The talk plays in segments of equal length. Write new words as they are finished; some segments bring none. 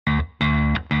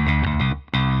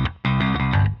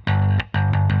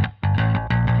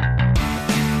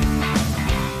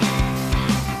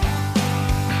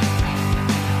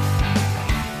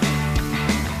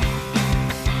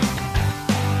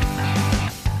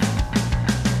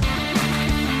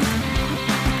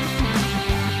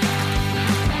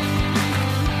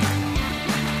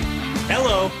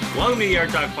Welcome to the Yard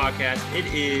Talk Podcast. It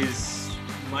is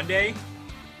Monday,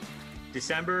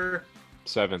 December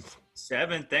 7th.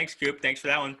 Thanks, Coop. Thanks for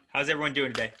that one. How's everyone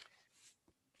doing today?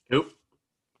 Coop?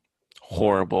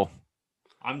 Horrible.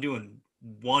 I'm doing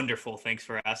wonderful. Thanks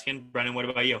for asking. Brendan, what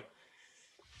about you?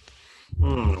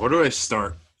 Where do I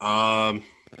start? Oregon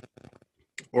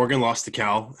lost to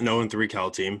Cal, an 0-3 Cal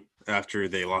team, after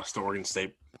they lost to Oregon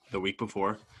State the week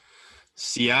before.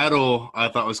 Seattle, I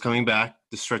thought, was coming back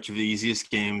the stretch of the easiest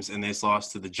games, and they just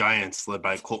lost to the Giants, led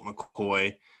by Colt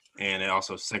McCoy, and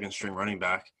also second-string running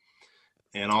back.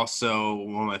 And also,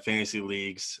 one of my fantasy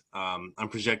leagues, I'm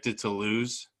projected to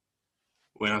lose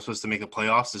when I'm supposed to make the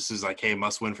playoffs. This is like, hey,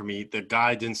 must win for me. The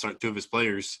guy didn't start two of his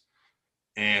players,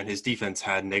 and his defense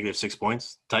had negative 6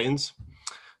 points, Titans.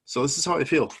 So this is how I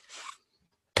feel.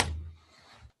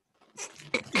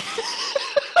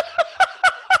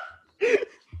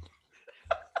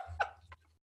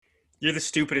 You're the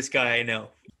stupidest guy I know.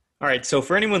 All right, so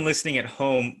for anyone listening at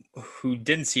home who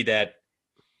didn't see that,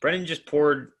 Brendan just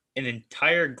poured an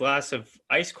entire glass of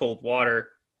ice-cold water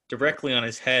directly on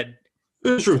his head. It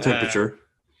was room temperature.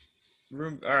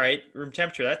 Room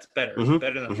temperature. That's better.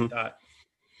 Better than I thought.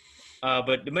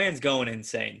 But the man's going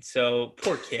insane. So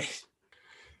poor kid.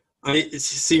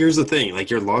 See, here's the thing: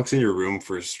 like, you're locked in your room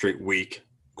for a straight week,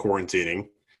 quarantining,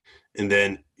 and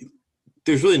then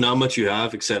there's really not much you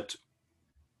have except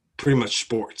pretty much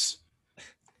sports,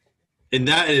 and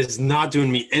that is not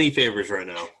doing me any favors right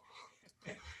now.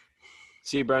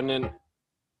 See, Brenden,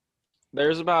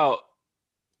 there's about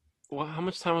how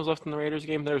much time was left in the Raiders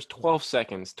game? There's 12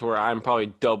 seconds to where I'm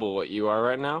probably double what you are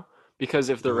right now. Because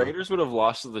if the Raiders would have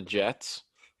lost to the Jets,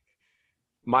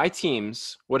 my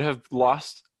teams would have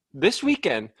lost this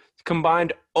weekend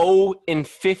combined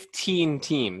 0-15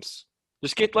 teams.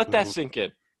 Just let that sink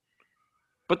in.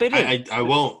 But they didn't. I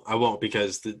won't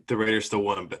because the Raiders still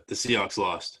won, but the Seahawks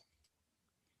lost.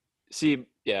 See,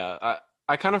 yeah,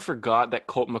 I kind of forgot that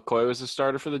Colt McCoy was the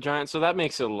starter for the Giants, so that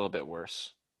makes it a little bit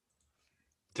worse.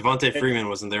 Devontae Freeman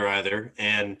wasn't there either,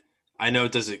 and I know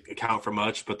it doesn't account for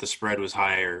much, but the spread was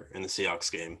higher in the Seahawks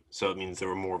game, so it means there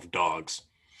were more of dogs.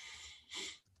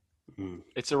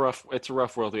 It's a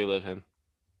rough world we live in.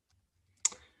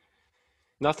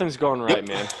 Nothing's going right,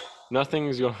 man.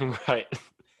 Nothing's going right.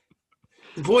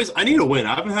 Boys, I need a win.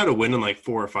 I haven't had a win in like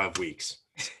 4 or 5 weeks.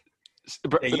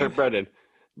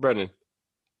 Brenden,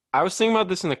 I was thinking about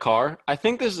this in the car. I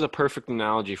think this is a perfect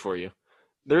analogy for you.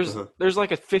 There's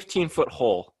like a 15-foot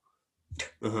hole.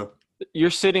 You're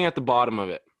sitting at the bottom of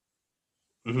it.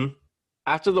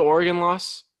 After the Oregon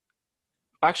loss,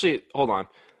 actually, hold on.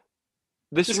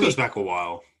 This goes back a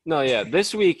while. No, yeah.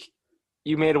 This week,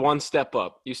 you made one step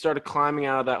up. You started climbing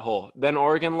out of that hole. Then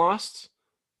Oregon lost,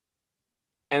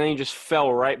 and then you just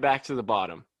fell right back to the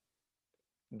bottom.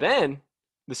 Then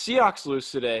the Seahawks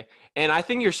lose today, and I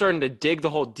think you're starting to dig the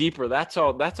hole deeper. That's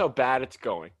how bad it's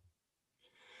going.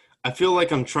 I feel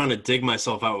like I'm trying to dig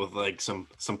myself out with like some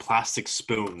plastic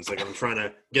spoons. Like, I'm trying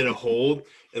to get a hold,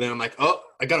 and then I'm like, oh,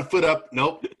 I got a foot up.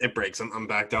 Nope, it breaks. I'm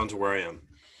back down to where I am.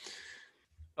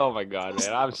 Oh my God,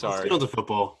 man! I'm sorry. Let's get on to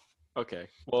football. Okay.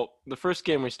 Well, the first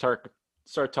game we start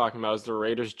talking about is the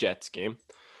Raiders-Jets game.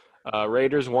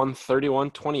 Raiders won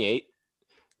 31-28.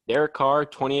 Derek Carr,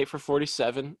 28 for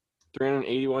 47,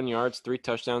 381 yards, 3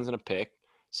 touchdowns and a pick.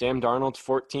 Sam Darnold,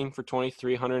 14 for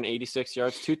 23, 186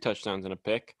 yards, 2 touchdowns and a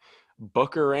pick.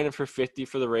 Booker ran it for 50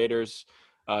 for the Raiders.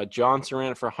 Johnson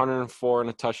ran it for 104 and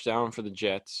a touchdown for the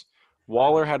Jets.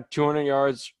 Waller had 200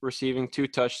 yards receiving, 2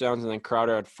 touchdowns, and then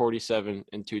Crowder had 47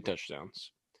 and 2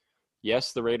 touchdowns.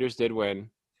 Yes, the Raiders did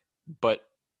win, but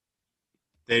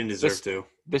they didn't deserve to.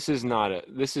 This is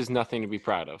nothing to be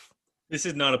proud of. This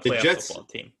is not a playoff football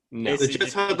team. No. The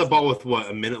Jets had the ball with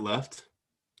a minute left?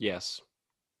 Yes.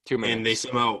 2 minutes. And they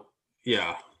somehow,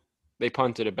 they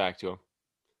punted it back to him.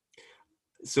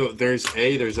 So there's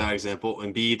that example,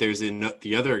 and B, there's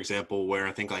the other example where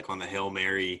I think like on the Hail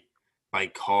Mary by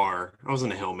Carr, I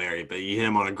wasn't a Hail Mary, but you hit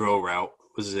him on a grow route.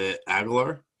 Was it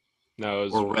Aguilar? No, it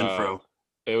was or Renfro.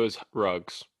 It was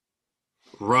Ruggs,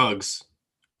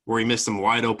 where he missed him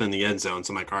wide open in the end zone.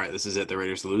 So I'm like, all right, this is it. The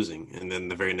Raiders are losing, and then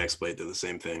the very next play did the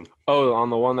same thing. Oh, on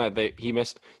the one that he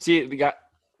missed. See, I'm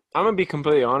gonna be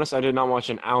completely honest. I did not watch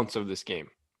an ounce of this game.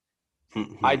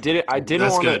 I didn't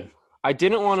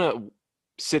want to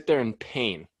sit there in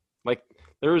pain. Like,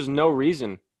 there was no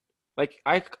reason. Like,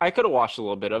 I could have watched a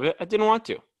little bit of it. I didn't want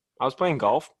to. I was playing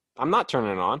golf. I'm not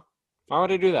turning it on. Why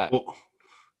would I do that? Well,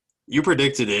 you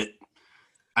predicted it.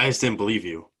 I just didn't believe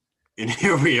you. And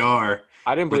here we are.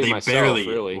 I didn't believe myself, barely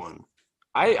really. Won.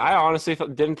 I honestly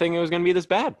didn't think it was going to be this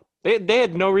bad. They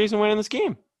had no reason winning this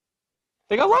game.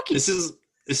 They got lucky. This is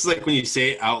This is like when you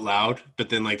say it out loud, but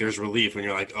then like there's relief when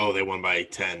you're like, oh, they won by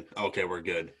 10. Okay, we're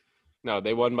good. No,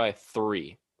 they won by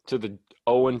 3 to the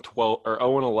 0-12 or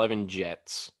 0-11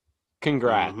 Jets. Mm-hmm.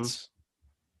 Congrats.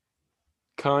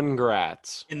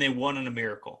 Congrats. And they won on a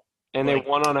miracle. And they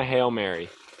won on a Hail Mary.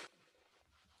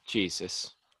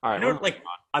 Jesus. All right.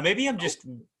 Maybe I'm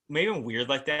weird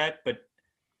like that, but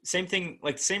same thing,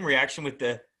 like the same reaction with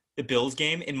the Bills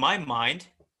game. In my mind,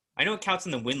 I know it counts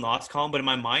in the win-loss column, but in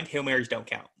my mind, Hail Marys don't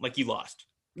count. Like you lost.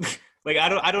 Like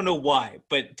I don't know why,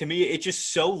 but to me, it's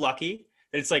just so lucky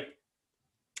that it's like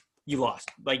you lost.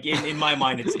 Like in my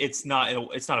mind, it's not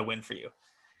a win for you.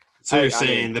 So you're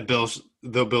saying the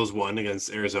Bills won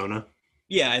against Arizona?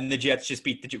 Yeah, and the Jets just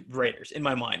beat the Raiders in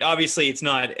my mind. Obviously, it's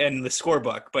not in the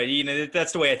scorebook, but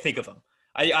that's the way I think of them.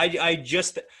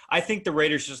 I think the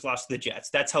Raiders just lost to the Jets.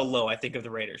 That's how low I think of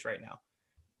the Raiders right now.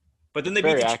 But then they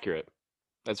beat accurate.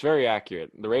 That's very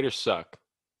accurate. The Raiders suck.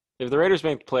 If the Raiders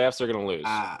make the playoffs, they're going to lose.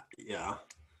 Yeah.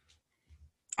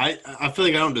 I feel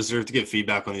like I don't deserve to get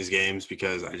feedback on these games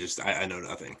because I know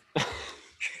nothing.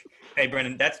 Hey,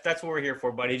 Brenden, that's what we're here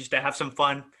for, buddy. Just to have some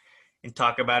fun and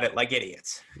talk about it like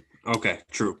idiots. Okay,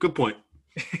 true. Good point.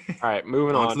 All right,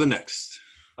 moving on to the next.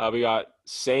 We got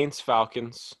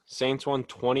Saints-Falcons. Saints won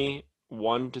 21-16.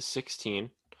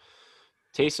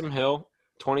 Taysom Hill,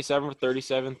 27 for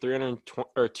 37,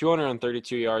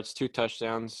 232 yards, 2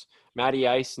 touchdowns. Matty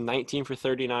Ice, 19 for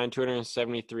 39,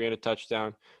 273 and a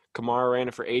touchdown. Kamara ran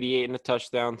it for 88 and a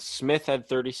touchdown. Smith had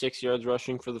 36 yards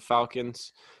rushing for the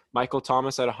Falcons. Michael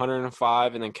Thomas had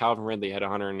 105, and then Calvin Ridley had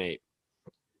 108.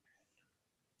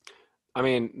 I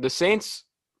mean, the Saints,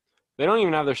 they don't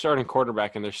even have their starting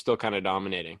quarterback, and they're still kind of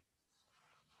dominating.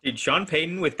 Dude, Sean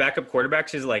Payton with backup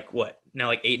quarterbacks is like what? Now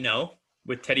like 8-0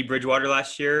 with Teddy Bridgewater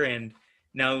last year, and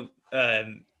now now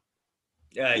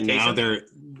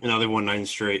they won 9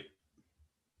 straight.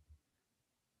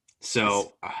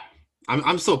 So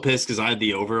I'm still pissed because I had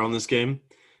the over on this game,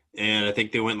 and I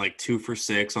think they went like 2 for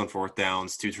 6 on 4th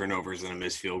downs, 2 turnovers, and a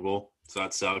missed field goal. So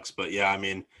that sucks. But yeah, I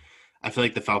mean, I feel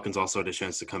like the Falcons also had a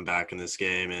chance to come back in this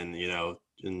game, and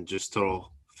in just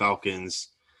total Falcons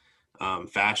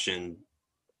fashion,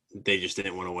 they just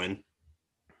didn't want to win.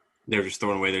 They were just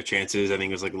throwing away their chances. I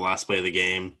think it was like the last play of the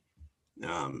game.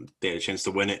 They had a chance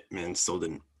to win it, and still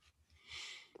didn't.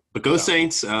 But go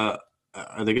Saints! Are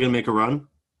they going to make a run?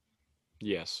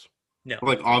 Yes. No.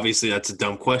 Like obviously that's a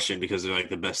dumb question because they're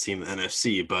like the best team in the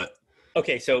NFC. But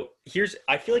okay, so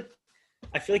I feel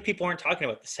like people aren't talking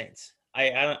about the Saints.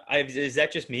 Is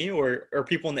that just me or are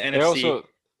people in the NFC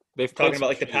they've talking about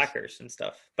like the Packers and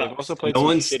stuff? They've also played some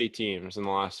shitty teams in the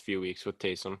last few weeks with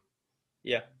Taysom.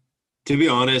 Yeah. To be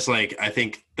honest, like I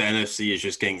think the NFC is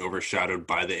just getting overshadowed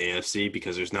by the AFC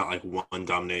because there's not like one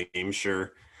dominating team.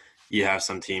 Sure, you have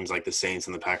some teams like the Saints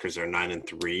and the Packers are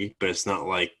 9-3, but it's not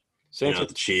like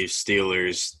the Chiefs,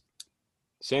 Steelers.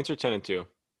 Saints are 10-2.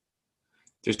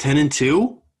 There's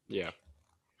 10-2? Yeah.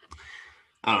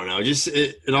 I don't know. Just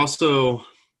it also,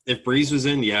 if Breeze was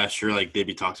in, yeah, sure, like they'd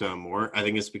be talked about more. I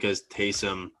think it's because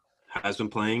Taysom has been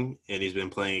playing and he's been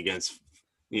playing against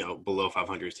below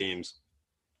 500 teams.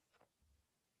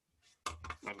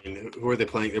 I mean, who are they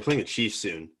playing? They're playing the Chiefs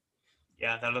soon.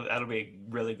 Yeah, that'll be a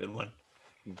really good one.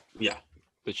 Yeah,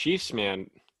 the Chiefs, man.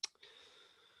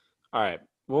 All right,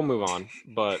 we'll move on.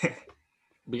 But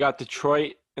we got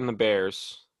Detroit and the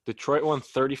Bears. Detroit won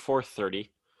 34-30.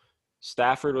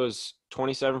 Stafford was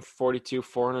 27 for 42,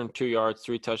 402 yards,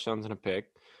 3 touchdowns and a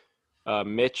pick.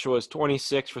 Mitch was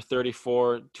 26 for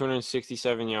 34,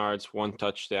 267 yards, 1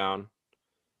 touchdown.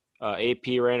 AP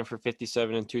ran it for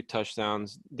 57 and 2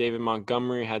 touchdowns. David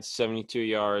Montgomery had 72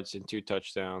 yards and 2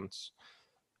 touchdowns.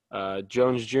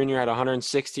 Jones Jr. had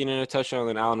 116 and a touchdown,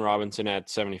 and Allen Robinson had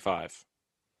 75.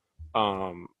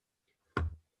 The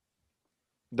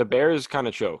Bears kind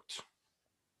of choked.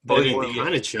 They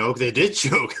kind of choked. They did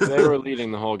choke. They were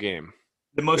leading the whole game.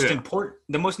 The most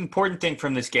important thing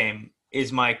from this game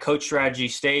is my coach strategy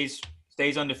stays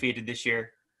undefeated this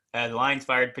year. The Lions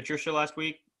fired Patricia last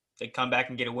week. They come back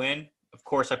and get a win. Of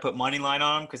course, I put money line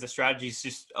on them because the strategy is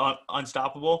just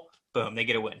unstoppable. Boom, they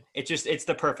get a win. It's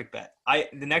the perfect bet.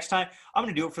 The next time I'm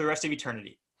going to do it for the rest of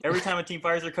eternity. Every time a team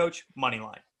fires their coach, money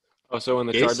line. Oh, so when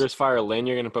the Chargers fire Lynn,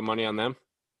 you're going to put money on them?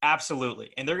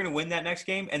 Absolutely, and they're going to win that next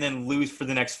game and then lose for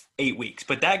the next 8 weeks.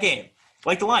 But that game,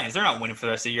 like the Lions, they're not winning for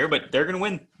the rest of the year, but they're going to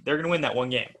win. They're going to win that one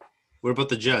game. What about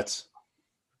the Jets?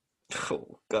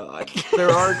 Oh God, there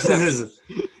are exceptions.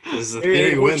 This is a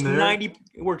theory win there.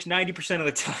 It works 90% of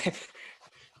the time.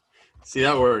 See,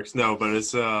 that works. No, but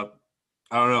it's I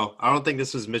don't know. I don't think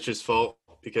this was Mitch's fault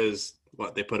because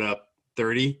they put up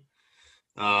 30,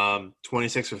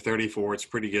 26 or 34. It's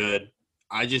pretty good.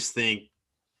 I just think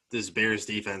this Bears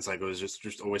defense, like it was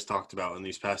just always talked about in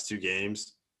these past 2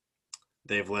 games,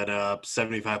 they've let up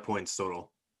 75 points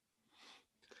total.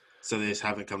 So they just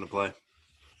haven't come to play.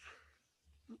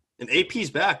 And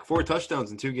AP's back, 4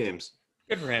 touchdowns in 2 games.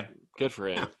 Good for him. Good for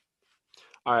him. Yeah.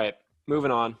 All right,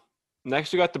 moving on.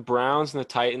 Next, we got the Browns and the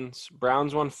Titans.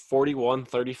 Browns won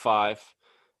 41-35.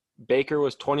 Baker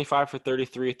was 25 for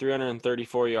 33,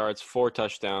 334 yards, 4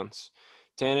 touchdowns.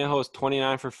 Tannehill was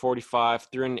 29 for 45,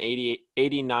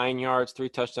 389 yards, 3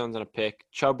 touchdowns and a pick.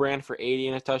 Chubb ran for 80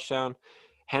 and a touchdown.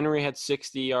 Henry had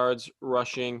 60 yards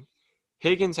rushing.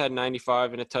 Higgins had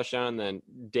 95 and a touchdown, and then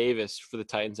Davis for the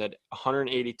Titans had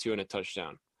 182 and a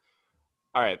touchdown.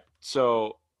 All right,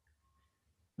 so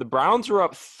the Browns were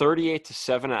up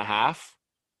 38-7.5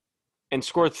 and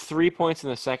scored 3 points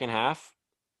in the second half.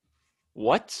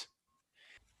 What?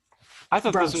 I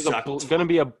thought this was going to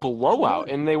be a blowout,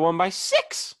 and they won by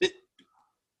 6.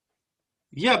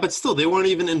 Yeah, but still, they weren't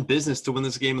even in business to win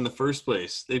this game in the first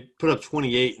place. They put up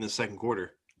 28 in the second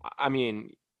quarter. I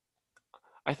mean,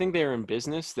 I think they are in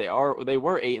business. They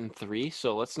were 8-3,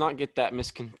 so let's not get that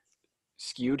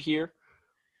skewed here.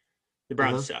 The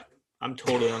Browns suck. I'm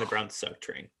totally on the Browns suck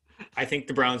train. I think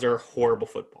the Browns are a horrible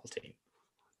football team.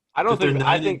 I don't think.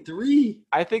 I think 3.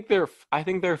 I think they're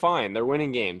fine. They're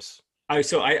winning games. I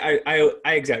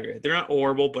exaggerate. They're not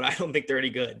horrible, but I don't think they're any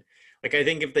good. Like, I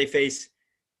think if they face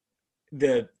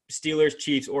the Steelers,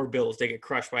 Chiefs, or Bills, they get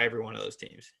crushed by every one of those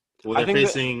teams. Well,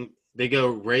 they go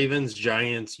Ravens,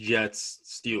 Giants, Jets,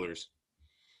 Steelers.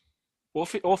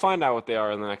 We'll find out what they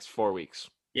are in the next 4 weeks.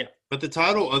 Yeah. But the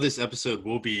title of this episode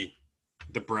will be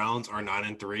 "The Browns are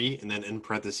 9-3," and then in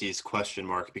parentheses question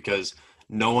mark, because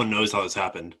no one knows how this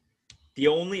happened. The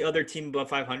only other team above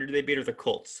 500 they beat are the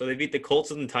Colts. So they beat the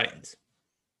Colts and the Titans.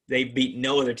 They beat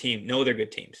no other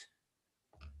good teams.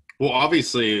 Well,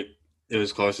 obviously, it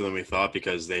was closer than we thought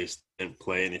because they didn't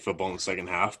play any football in the second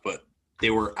half, but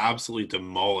they were absolutely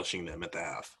demolishing them at the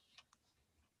half.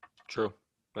 True.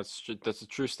 That's a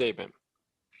true statement.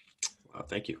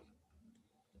 Thank you.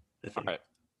 All right.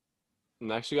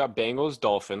 Next, we got Bengals,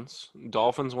 Dolphins.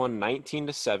 Dolphins won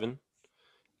 19-7.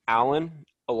 Allen,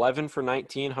 11 for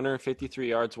 19, 153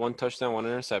 yards, 1 touchdown, 1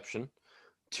 interception.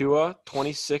 Tua,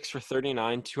 26 for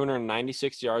 39,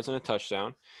 296 yards and a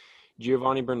touchdown.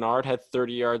 Giovanni Bernard had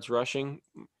 30 yards rushing.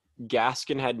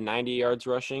 Gaskin had 90 yards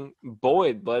rushing.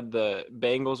 Boyd led the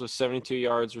Bengals with 72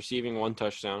 yards receiving, 1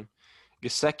 touchdown.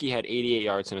 Gesicki had 88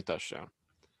 yards and a touchdown.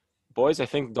 Boys, I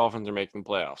think the Dolphins are making the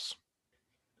playoffs.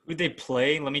 Who they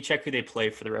play? Let me check who they play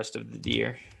for the rest of the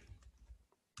year.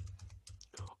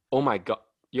 Oh, my God.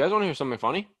 You guys want to hear something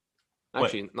funny?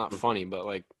 Actually, What? not funny,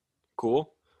 but,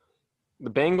 cool. The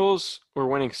Bengals were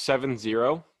winning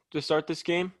 7-0 to start this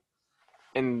game,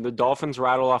 and the Dolphins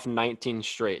rattled off 19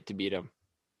 straight to beat them.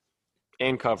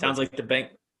 And cover. Sounds like the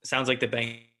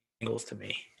Bengals to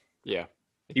me. Yeah.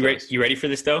 You ready for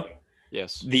this, though?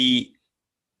 Yes. The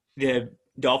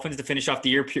Dolphins, to finish off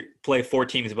the year, play 4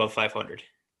 teams above 500.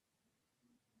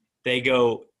 They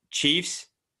go Chiefs,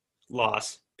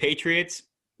 loss. Patriots,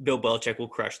 Bill Belichick will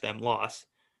crush them, loss.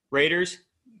 Raiders,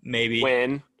 maybe.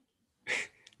 Win.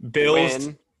 Bills,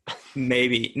 Win.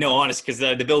 maybe. No, honest, because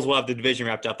the Bills will have the division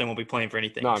wrapped up. They won't be playing for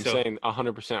anything. No, I'm saying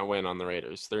 100% win on the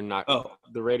Raiders. They're not. Oh.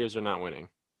 The Raiders are not winning.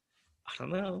 I don't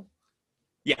know.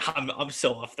 Yeah, I'm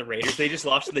so off the Raiders. They just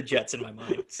lost to the Jets in my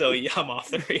mind. So, yeah, I'm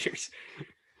off the Raiders.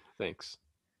 Thanks,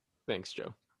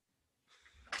 Joe.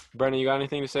 Brenden, you got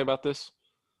anything to say about this?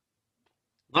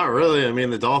 Not really. I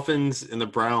mean, the Dolphins and the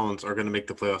Browns are going to make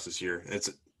the playoffs this year.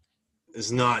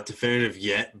 It's not definitive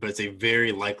yet, but it's a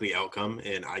very likely outcome,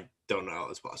 and I don't know how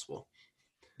it's possible.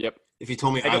 Yep. If you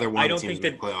told me either one of the teams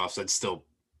make the playoffs, I'd still.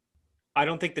 I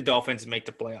don't think the Dolphins make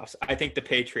the playoffs. I think the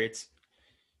Patriots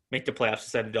make the playoffs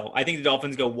instead of the Dolphins. I think the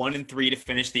Dolphins go 1-3 to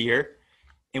finish the year.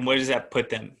 And where does that put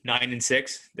them?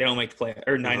 9-6? They don't make the play,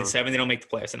 or 9-7. They don't make the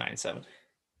playoffs at 9-7.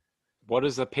 What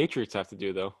does the Patriots have to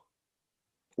do, though?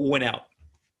 Win out.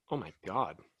 Oh, my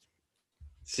God.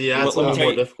 See, that's a little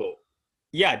more difficult.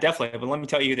 Yeah, definitely. But let me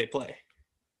tell you who they play.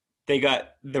 They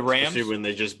got the Rams. Especially when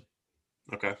they just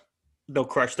 – okay. They'll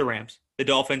crush the Rams. The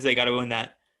Dolphins, they got to win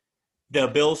that. The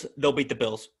Bills, they'll beat the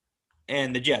Bills.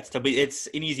 And the Jets, it's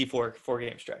an easy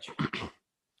four-game stretch.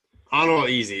 I don't know,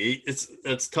 easy.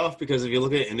 It's tough because if you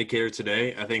look at indicator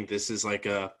today, I think this is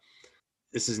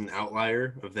an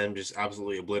outlier of them just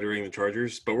absolutely obliterating the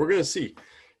Chargers. But we're gonna see.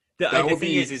 The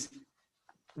thing is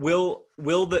will a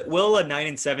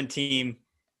 9-7 team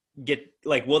get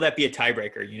will that be a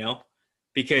tiebreaker? You know,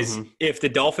 because if the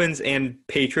Dolphins and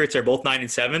Patriots are both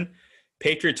 9-7,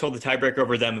 Patriots hold the tiebreaker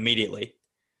over them immediately,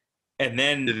 and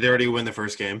then did they already win the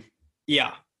first game?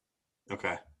 Yeah.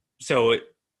 Okay. So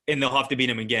and they'll have to beat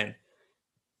them again.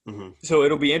 Mm-hmm. So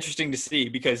it'll be interesting to see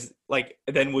because, like,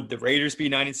 then would the Raiders be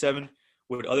 9-7?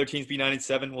 Would other teams be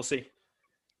 9-7? We'll see.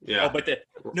 Yeah. Oh, but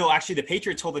actually, the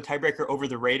Patriots hold the tiebreaker over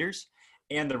the Raiders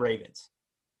and the Ravens.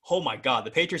 Oh my God,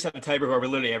 the Patriots have a tiebreaker over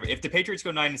literally every. If the Patriots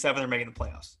go 9-7, they're making the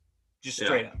playoffs. Just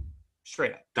straight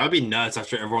up. That'd be nuts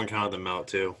after everyone counted them out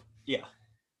too. Yeah.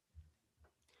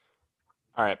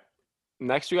 All right.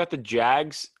 Next, we got the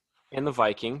Jags and the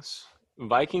Vikings.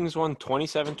 Vikings won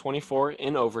 27-24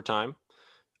 in overtime.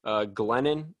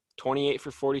 Glennon, 28 for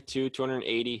 42,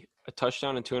 280, a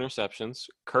touchdown and 2 interceptions.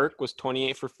 Kirk was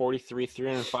 28 for 43,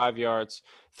 305 yards,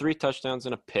 3 touchdowns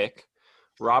and a pick.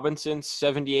 Robinson,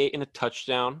 78 and a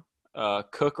touchdown.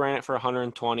 Cook ran it for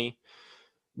 120.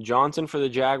 Johnson for the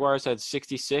Jaguars had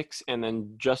 66, and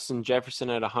then Justin Jefferson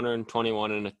had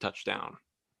 121 and a touchdown.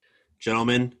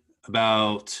 Gentlemen,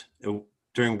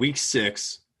 during week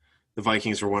 6, the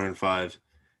Vikings were 1-5.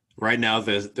 Right now,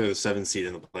 they're the 7th seed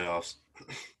in the playoffs.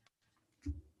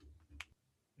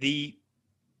 The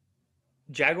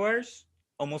Jaguars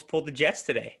almost pulled the Jets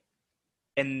today.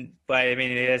 The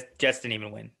Jets didn't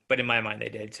even win, but in my mind they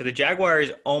did. So the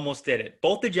Jaguars almost did it.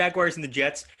 Both the Jaguars and the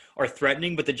Jets are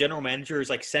threatening, but the general manager is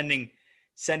like sending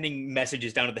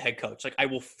messages down to the head coach. Like, I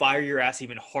will fire your ass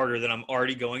even harder than I'm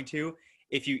already going to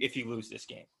if you lose this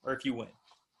game or if you win.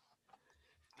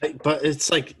 But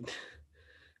it's like,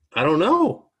 I don't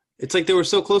know. It's like they were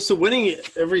so close to winning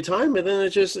it every time, and then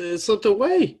it slipped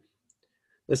away.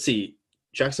 Let's see.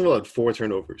 Jacksonville had 4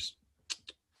 turnovers.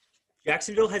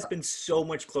 Jacksonville has been so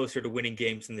much closer to winning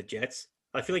games than the Jets.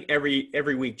 I feel like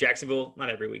every week Jacksonville, not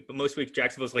every week, but most weeks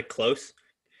Jacksonville's like close.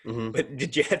 Mm-hmm. But the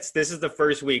Jets, this is the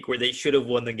first week where they should have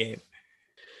won the game.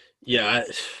 Yeah.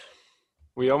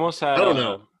 We almost had. I don't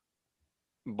know.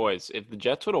 Boys, if the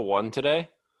Jets would have won today,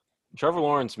 Trevor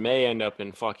Lawrence may end up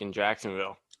in fucking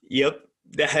Jacksonville. Yep.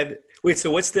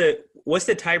 So what's the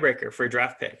tiebreaker for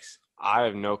draft picks? I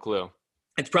have no clue.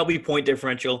 It's probably point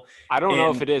differential. I don't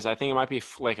know if it is. I think it might be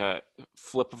like a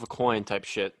flip of a coin type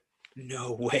shit.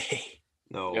 No way.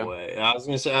 No way. I was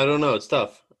going to say, I don't know. It's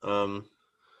tough.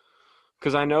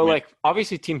 Because I know, like,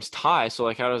 obviously teams tie, so,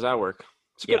 like, how does that work?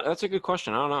 That's a good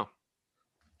question. I don't know.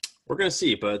 We're going to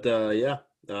see, but,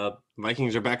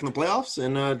 Vikings are back in the playoffs,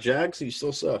 and Jags, you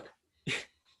still suck.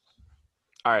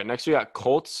 All right, next we got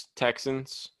Colts,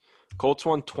 Texans. Colts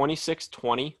won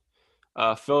 26-20.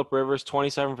 Phillip Rivers,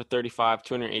 27 for 35,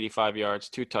 285 yards,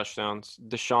 2 touchdowns.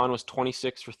 Deshaun was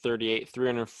 26 for 38,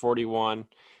 341,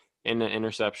 and an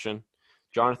interception.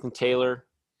 Jonathan Taylor,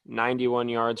 91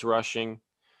 yards rushing.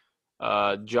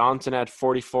 Johnson had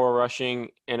 44 rushing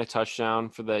and a touchdown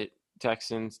for the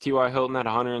Texans. T.Y. Hilton had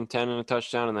 110 and a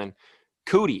touchdown, and then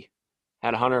Cootie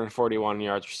had 141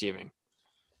 yards receiving.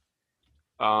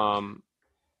 I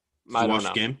don't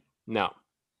know. Game? No.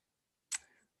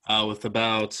 With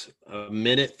about a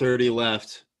minute 30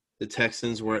 left, the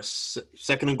Texans were at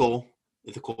second and goal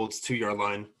at the Colts 2-yard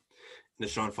line, and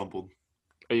Deshaun fumbled.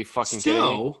 Are you fucking kidding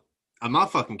me? I'm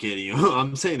not fucking kidding you.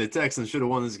 I'm saying the Texans should have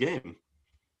won this game.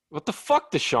 What the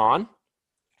fuck, Deshaun?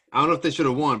 I don't know if they should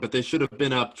have won, but they should have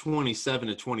been up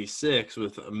 27-26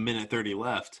 with a minute 30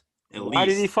 left. Why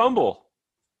did he fumble?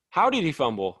 How did he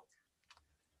fumble?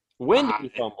 When did he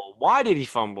fumble? Why did he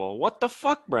fumble? What the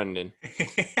fuck, Brenden?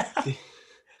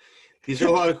 These are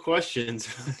a lot of questions.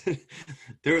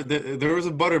 There was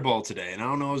a butterball today, and I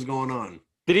don't know what's going on.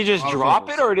 Did he just drop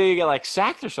it, or did he get, like,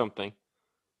 sacked or something?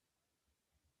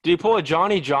 Did he pull a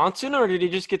Johnny Johnson, or did he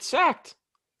just get sacked?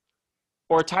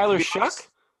 Or Tyler Shuck?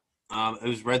 It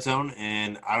was red zone,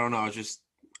 and I don't know.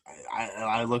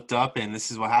 I looked up, and this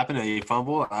is what happened. He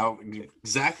fumbled. I don't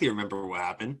exactly remember what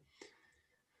happened.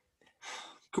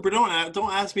 Cooper,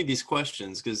 don't ask me these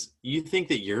questions because you think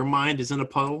that your mind is in a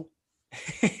puddle.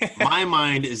 My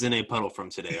mind is in a puddle from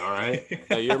today, all right?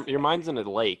 Yeah, your mind's in a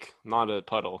lake, not a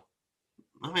puddle.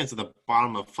 My mind's at the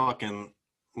bottom of fucking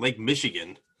Lake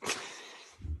Michigan.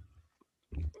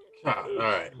 All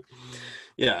right.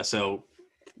 Yeah, so,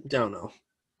 don't know.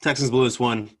 Texans blew this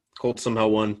one. Colts somehow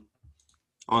won.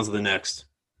 On to the next.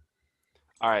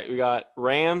 All right, we got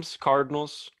Rams,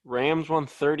 Cardinals. Rams won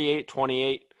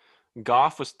 38-28.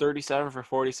 Goff was 37 for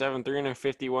 47,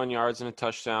 351 yards and a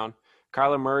touchdown.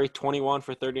 Kyler Murray, 21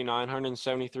 for 39,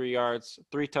 173 yards,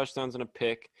 3 touchdowns and a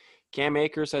pick. Cam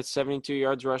Akers had 72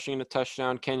 yards rushing and a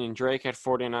touchdown. Kenyon Drake had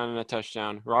 49 and a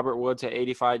touchdown. Robert Woods had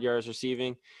 85 yards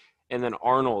receiving. And then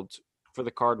Arnold for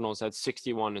the Cardinals had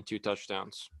 61 and 2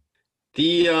 touchdowns.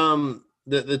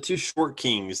 The two short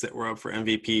kings that were up for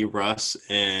MVP, Russ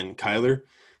and Kyler,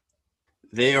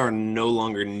 they are no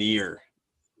longer near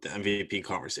the MVP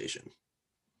conversation.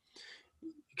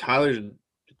 Kyler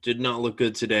did not look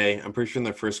good today. I'm pretty sure in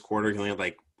the first quarter he only had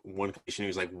like one completion. He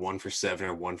was like 1 for 7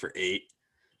 or 1 for 8.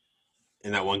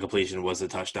 And that one completion was a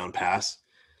touchdown pass.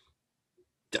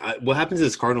 What happens to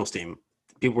this Cardinals team?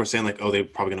 People were saying, like, oh, they're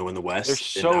probably going to win the They're West. And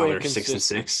so now they're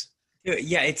inconsistent. 6-6.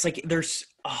 Yeah, it's like there's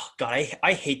oh god,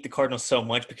 I hate the Cardinals so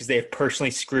much because they have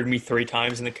personally screwed me 3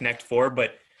 times in the Connect Four.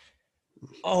 But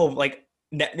like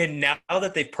now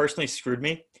that they've personally screwed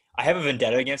me, I have a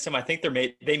vendetta against them. I think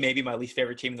they may be my least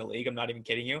favorite team in the league. I'm not even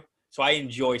kidding you. So I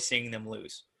enjoy seeing them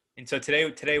lose. And so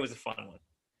today was a fun one.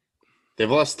 They've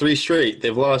lost 3 straight.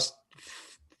 They've lost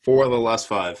 4 of the last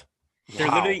 5. They're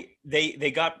Wow. literally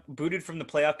they got booted from the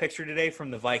playoff picture today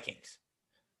from the Vikings.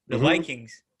 The Mhm.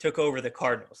 Vikings took over the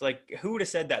Cardinals. Like, who would have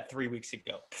said that 3 weeks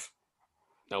ago?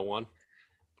 No one.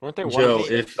 Weren't they one? Joe,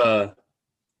 if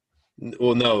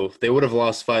well, no, they would have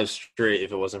lost 5 straight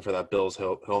if it wasn't for that Bills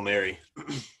Hail Mary.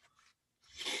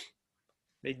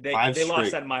 They 5 lost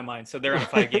straight. that in my mind, so they're on a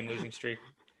 5-game losing streak.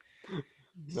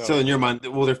 No. So in your mind,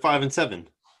 well, they're 5-7.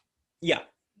 Yeah.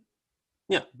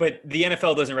 Yeah. But the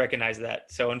NFL doesn't recognize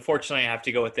that. So unfortunately I have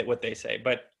to go with what they say.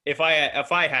 But if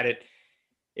I had it,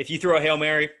 if you throw a Hail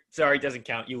Mary, sorry, it doesn't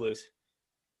count. You lose.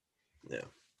 Yeah.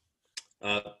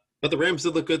 But the Rams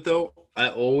did look good, though. I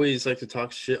always like to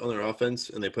talk shit on their offense,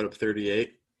 and they put up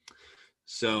 38.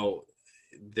 So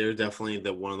they're definitely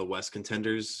one of the West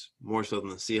contenders, more so than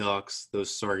the Seahawks,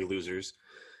 those sorry losers.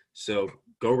 So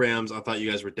go Rams. I thought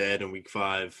you guys were dead in week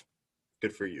 5.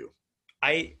 Good for you.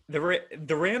 The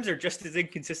Rams are just as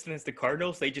inconsistent as the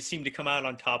Cardinals. They just seem to come out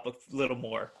on top a little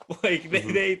more. Like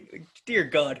they dear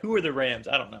God, who are the Rams?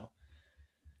 I don't know.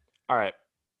 All right.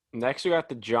 Next, we got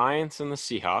the Giants and the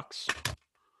Seahawks.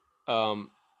 The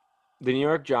New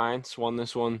York Giants won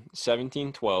this one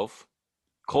 17-12.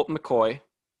 Colt McCoy.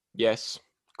 Yes,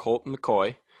 Colt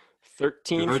McCoy.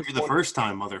 13 I heard for you the first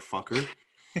time, motherfucker.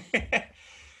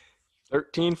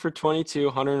 13 for 22,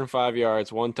 105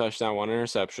 yards, 1 touchdown, 1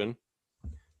 interception.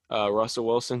 Russell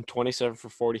Wilson, 27 for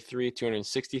 43,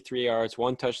 263 yards,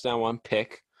 1 touchdown, 1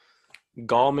 pick.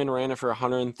 Gallman ran it for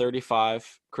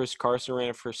 135. Chris Carson ran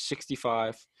it for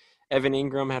 65. Evan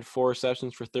Ingram had 4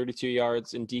 receptions for 32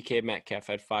 yards, and DK Metcalf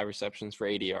had 5 receptions for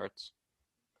 80 yards.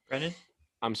 Brendan?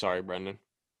 I'm sorry, Brenden.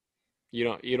 You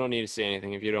don't need to say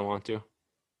anything if you don't want to.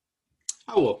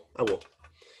 I will.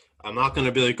 I'm not going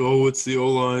to be like, oh, it's the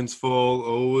O-line's fault.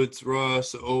 Oh, it's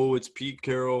Russ. Oh, it's Pete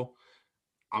Carroll.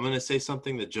 I'm going to say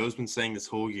something that Joe's been saying this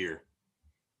whole year,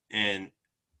 and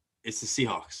it's the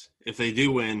Seahawks. If they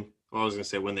do win, well, I was going to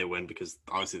say when they win because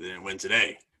obviously they didn't win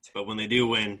today, but when they do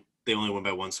win, they only win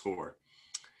by 1 score.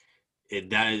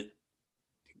 That's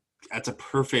a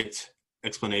perfect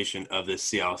explanation of this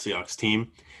Seattle Seahawks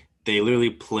team. They literally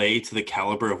play to the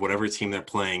caliber of whatever team they're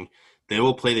playing. They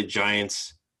will play the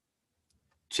Giants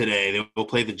today. They will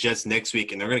play the Jets next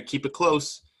week, and they're going to keep it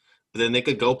close. But then they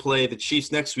could go play the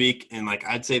Chiefs next week, and like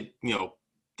I'd say,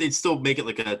 they'd still make it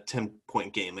like a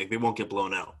 10-point game. Like they won't get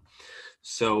blown out.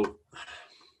 So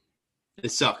it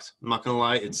sucked. I'm not gonna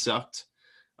lie, it sucked.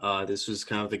 This was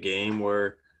kind of the game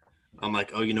where I'm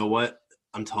like, oh, you know what?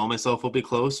 I'm telling myself we'll be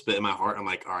close, but in my heart, I'm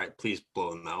like, all right, please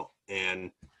blow them out. And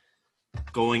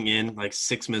going in like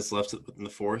 6 minutes left in the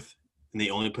fourth, and they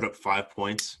only put up 5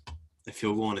 points, a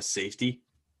field goal and a safety.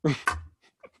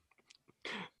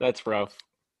 That's rough.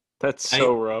 That's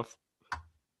so rough.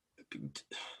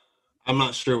 I'm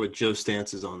not sure what Joe's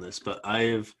stance is on this, but I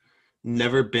have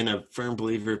never been a firm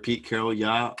believer of Pete Carroll.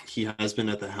 Yeah, he has been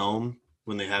at the helm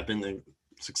when they have been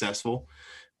successful,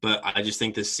 but I just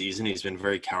think this season he's been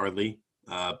very cowardly.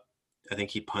 I think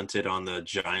he punted on the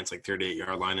Giants like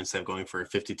 38-yard line instead of going for a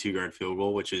 52-yard field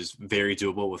goal, which is very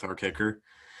doable with our kicker.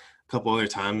 A couple other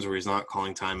times where he's not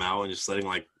calling timeout and just letting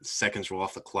like seconds roll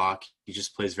off the clock. He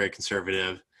just plays very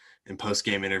conservative in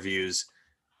post-game interviews.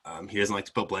 He doesn't like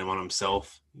to put blame on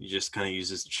himself. He just kind of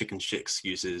uses chicken shit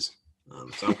excuses.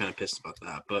 So I'm kind of pissed about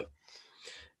that. But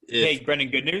Hey,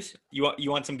 Brendan, good news? You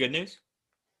want some good news?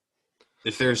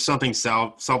 if there's something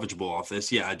salvageable off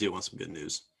this, yeah, I do want some good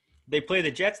news. They play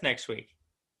the Jets next week.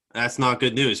 That's not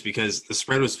good news because the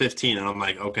spread was 15, and I'm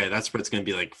like, okay, that spread's going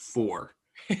to be like 4.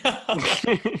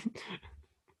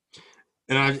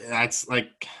 And that's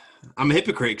like, I'm a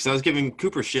hypocrite because I was giving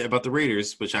Cooper shit about the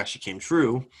Raiders, which actually came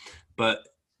true. But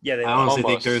Yeah, they I honestly think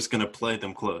almost. they're just going to play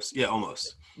them close. Yeah,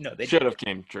 almost. no, they Should have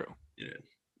came true.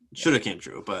 Should have came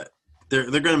true, but they're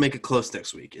going to make it close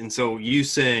next week. And so you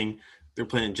saying they're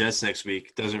playing Jets next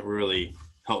week doesn't really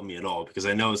help me at all because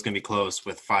I know it's going to be close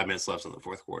with 5 minutes left in the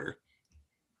fourth quarter.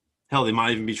 Hell, they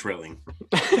might even be trailing.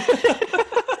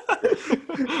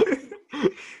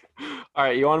 All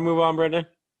right, you want to move on, Brenden?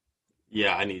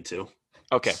 Yeah, I need to.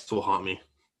 Okay. This will haunt me.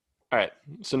 All right.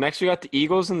 So next we got the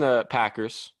Eagles and the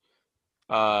Packers.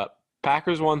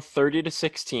 Packers won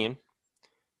 30-16.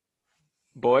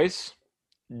 Boys,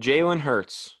 Jalen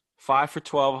Hurts, 5 for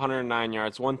 12, 109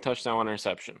 yards, 1 touchdown, 1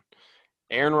 interception.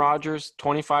 Aaron Rodgers,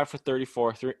 25 for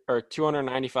 34,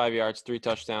 295 yards, 3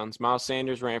 touchdowns. Miles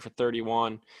Sanders ran for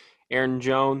 31. Aaron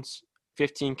Jones,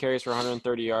 15 carries for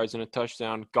 130 yards and a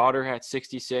touchdown. Goddard had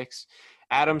 66.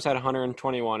 Adams had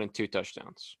 121 and 2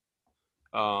 touchdowns.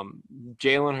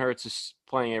 Jalen Hurts is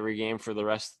playing every game for the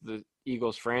rest of the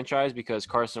Eagles franchise because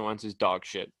Carson Wentz is dog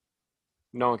shit.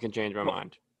 No one can change my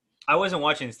mind. I wasn't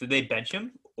watching this. Did they bench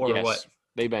him or Yes, what?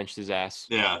 they benched his ass.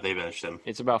 Yeah, they benched him.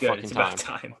 It's about Good, fucking it's time. about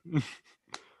time.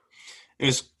 It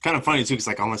was kind of funny too, because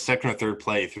like on the second or third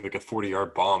play, he threw like a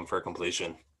 40-yard bomb for a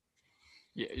completion.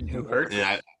 Yeah, Who hurt?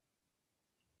 Yeah.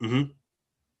 Mm-hmm.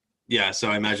 Yeah, so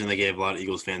I imagine they gave a lot of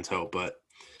Eagles fans hope, but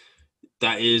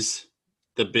that is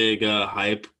the big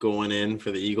hype going in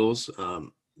for the Eagles.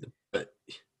 But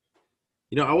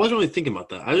I wasn't really thinking about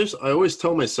that. I always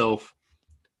tell myself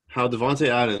how Devontae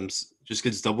Adams just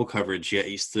gets double coverage, yet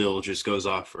he still just goes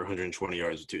off for 120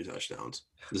 yards with 2 touchdowns.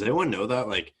 Does anyone know that?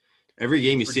 Like every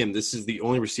game you see him, this is the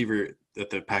only receiver that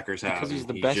the Packers have. because he's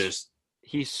the best.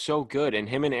 He's so good, and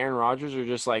him and Aaron Rodgers are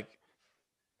just like,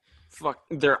 fuck.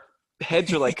 Their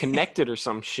heads are like connected or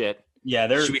some shit. Yeah,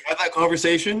 Should we have that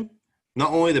conversation?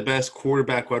 Not only the best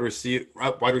quarterback wide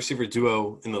receiver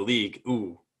duo in the league.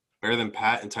 Ooh, better than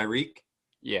Pat and Tyreek.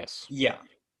 Yes. Yeah.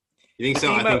 You think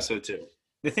so? I think so too.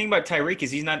 The thing about Tyreek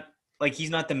is he's not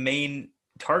the main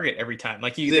target every time.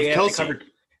 Like They have to cover.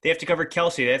 They have to cover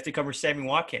Kelsey. They have to cover Sammy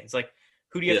Watkins. Like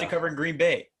who do you have to cover in Green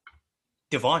Bay?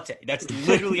 Devontae. That's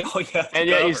literally all you have to And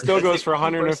cover. yet he still That's goes the for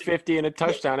only 150 and a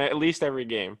touchdown at least every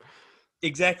game.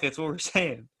 Exactly. That's what we're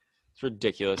saying. It's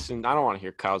ridiculous, and I don't want to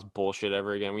hear Kyle's bullshit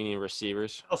ever again. We need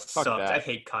receivers. Kyle Fuck sucks. that. I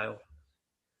hate Kyle.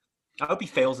 I hope he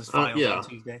fails his finals yeah. on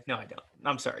Tuesday. No, I don't.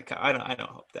 I'm sorry, Kyle. I don't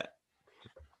hope that.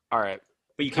 All right.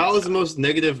 But you Kyle is the most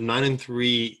negative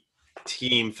 9-3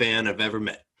 team fan I've ever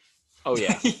met. Oh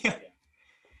yeah. Yeah.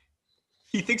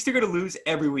 He thinks they're going to lose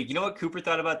every week. You know what Cooper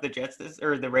thought about the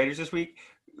the Raiders this week?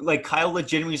 Like Kyle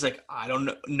legitimately is like, I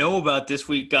don't know about this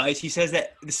week, guys. He says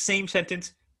that the same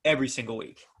sentence every single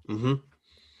week. Mm-hmm.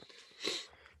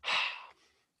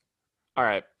 All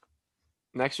right.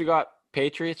 Next we got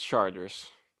Patriots Chargers.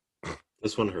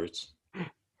 This one hurts.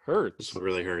 Hurts. This one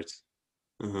really hurts.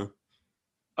 Uh-huh.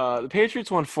 The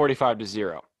Patriots won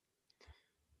 45-0.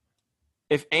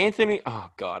 If Anthony,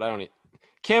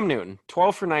 Cam Newton,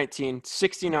 12 for 19,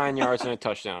 69 yards and a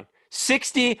touchdown.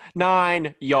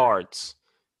 69 yards.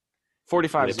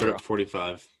 45-0.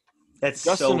 45. That's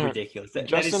Justin so ridiculous. That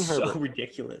Justin is Herbert. so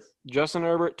ridiculous. Justin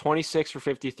Herbert, 26 for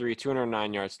 53,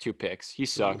 209 yards, 2 picks. He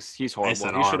sucks. He's horrible.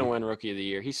 Nice He should have arm. won Rookie of the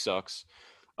Year. He sucks.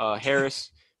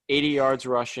 Harris, 80 yards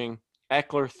rushing.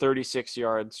 Eckler, 36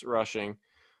 yards rushing.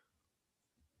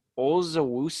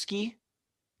 Olszewski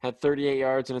had 38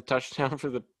 yards and a touchdown for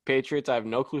the Patriots. I have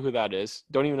no clue who that is.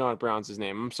 Don't even know how to pronounce his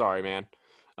name. I'm sorry, man.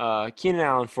 Keenan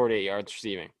Allen, 48 yards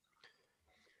receiving.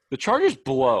 The Chargers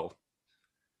blow.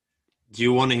 Do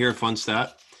you want to hear a fun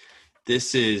stat?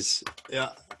 This is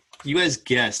you guys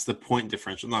guess the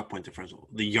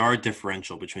the yard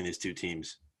differential between these two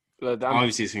teams.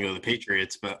 Obviously, it's going to go to the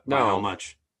Patriots, but by how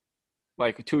much?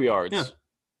 Like 2 yards. Yeah.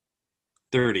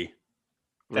 30.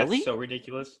 Really? That's so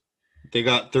ridiculous. They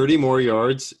got 30 more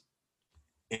yards,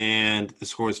 and the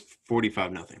score is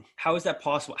 45-0. How is that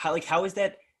possible? How is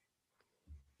that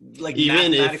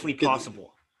Even mathematically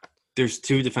possible? There's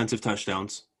 2 defensive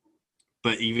touchdowns,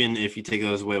 but even if you take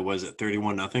those away, was it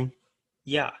 31-0?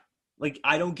 Yeah.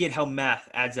 I don't get how math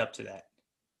adds up to that.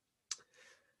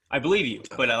 I believe you,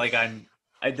 but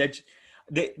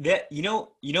you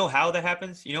know how that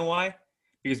happens? You know why?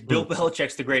 Because Bill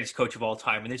Belichick's the greatest coach of all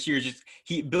time, and this year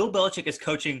Bill Belichick is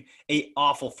coaching an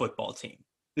awful football team.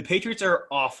 The Patriots are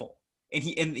awful, and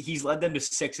he's led them to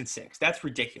 6-6. That's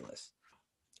ridiculous.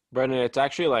 Brenden, it's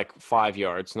actually 5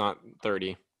 yards, not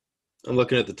 30. I'm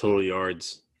looking at the total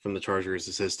yards from the Chargers.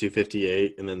 It says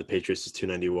 258, and then the Patriots is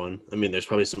 291. I mean, there's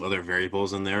probably some other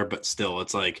variables in there, but still,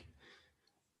 it's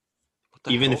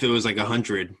even if it was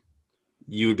 100,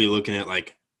 you would be looking at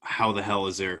how the hell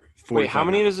is there? Wait, how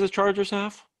many does the Chargers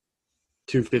have?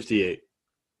 258.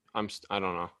 I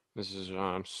don't know. This is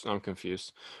I'm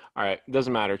confused. All right,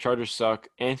 doesn't matter. Chargers suck.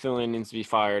 Anthony Lynn needs to be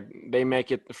fired. They may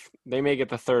get the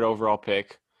 3rd overall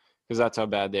pick because that's how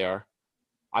bad they are.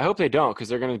 I hope they don't because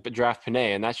they're going to draft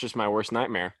Panay, and that's just my worst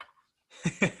nightmare.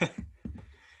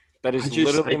 That is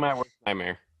literally my worst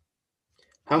nightmare.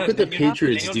 How could the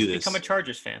Patriots do this? Become a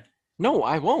Chargers fan. No,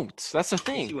 I won't. That's the Yes,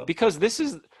 you thing. will. Because this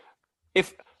is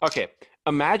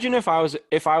imagine if I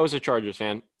was a Chargers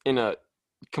fan in a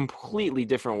completely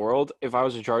different world. If I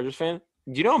was a Chargers fan,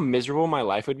 Do you know how miserable my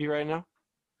life would be right now?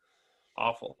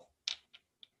 Awful.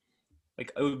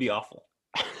 Like, it would be awful.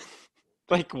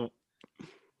 Like,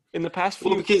 in the past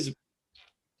Well, few because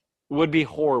would be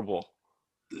horrible.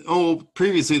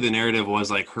 previously the narrative was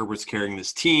like Herbert's carrying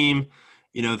this team.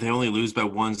 They only lose by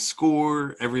one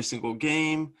score every single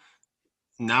game.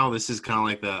 Now this is kind of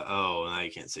like now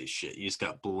you can't say shit. You just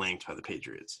got blanked by the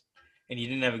Patriots. And you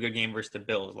didn't have a good game versus the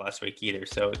Bills last week either.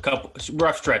 So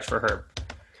rough stretch for Herb.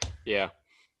 Yeah.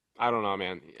 I don't know,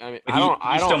 man. I mean, But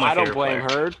I still my don't favorite blame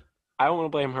player. Herb. I don't want to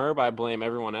blame Herb. I blame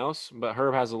everyone else. But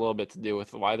Herb has a little bit to do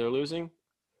with why they're losing.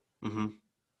 Mm-hmm.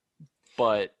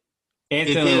 But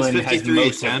Anthony he has Lynn has 53 most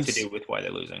of it to attempts, do with why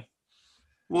they're losing.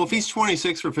 well, if he's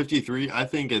 26 for 53, I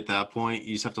think at that point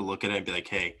you just have to look at it and be like,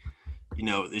 hey,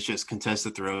 it's just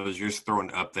contested throws. You're just throwing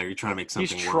it up there. You're trying to make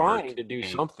something he's work. trying to do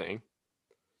something.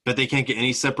 But they can't get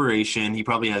any separation. He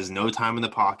probably has no time in the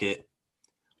pocket.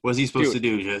 What is he supposed to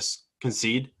do? Just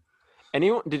concede?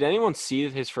 Did anyone see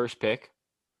his first pick?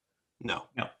 No.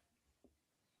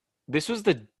 This was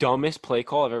the dumbest play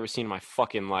call I've ever seen in my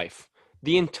fucking life.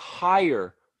 And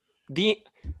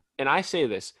I say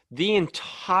this, the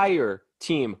entire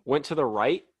team went to the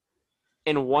right,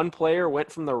 and one player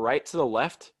went from the right to the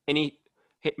left, and he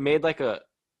made like a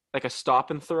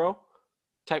stop and throw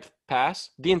type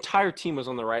pass. The entire team was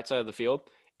on the right side of the field,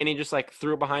 and he just like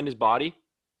threw it behind his body,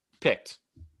 picked,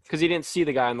 because he didn't see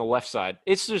the guy on the left side.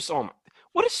 It's just,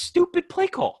 what a stupid play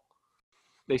call.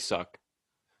 They suck.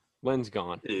 Lynn's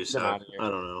gone. They do suck. I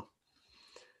don't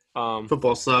know. Um,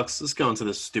 Football sucks. Let's go into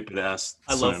this stupid ass.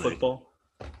 I love football.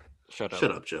 Shut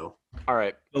up, Joe. All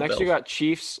right. Next, we got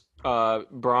Chiefs,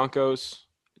 Broncos.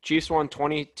 Chiefs won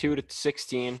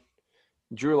 22-16.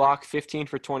 Drew Lock, 15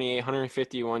 for 28,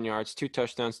 151 yards, 2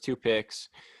 touchdowns, 2 picks.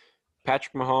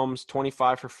 Patrick Mahomes,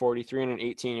 25 for 40,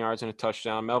 318 yards and a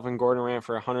touchdown. Melvin Gordon ran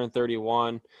for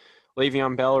 131.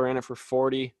 Le'Veon Bell ran it for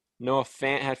 40. Noah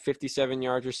Fant had 57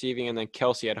 yards receiving, and then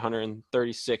Kelsey had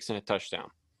 136 and a touchdown.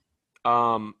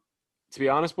 To be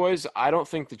honest, boys, I don't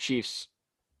think the Chiefs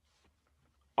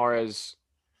are as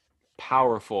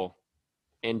powerful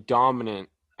and dominant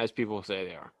as people say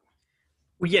they are.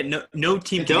 Well, yeah, no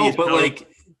team can No, be as but powerful.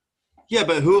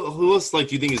 but who else do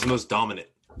you think is the most dominant?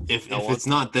 If one. it's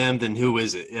not them, then who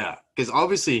is it? Yeah, because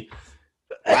obviously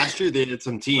last year they had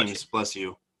some teams, bless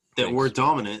you, that were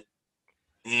dominant,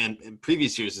 and in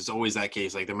previous years it's always that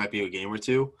case. Like there might be a game or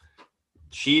two.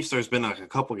 Chiefs, there's been like a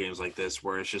couple games like this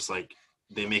where it's just like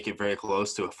they make it very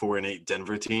close to a 4-8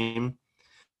 Denver team.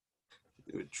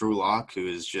 Drew Lock, who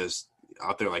is just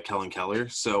out there like Kellen Keller.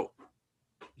 So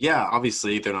yeah,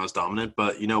 obviously they're not as dominant,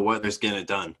 but you know what? They're just getting it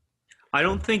done. I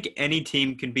don't think any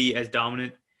team can be as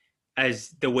dominant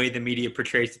as the way the media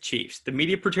portrays the Chiefs. The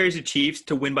media portrays the Chiefs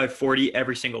to win by 40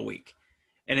 every single week.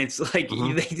 And it's like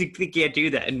they can't do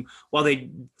that. And while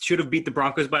they should have beat the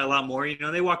Broncos by a lot more,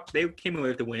 they came away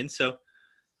with the win. So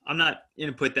I'm not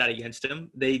going to put that against them.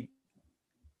 They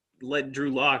let Drew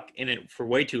Lock in it for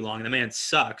way too long. The man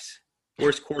sucks.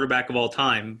 Worst quarterback of all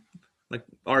time.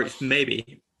 Or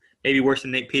maybe worse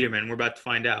than Nate Peterman. We're about to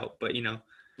find out. But,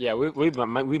 Yeah,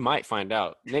 we might find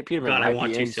out. Nate Peterman God, might I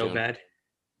want be to in so soon. bad.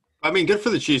 I mean, good for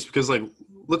the Chiefs because,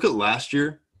 look at last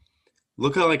year.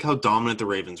 Look at, how dominant the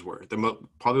Ravens were. They're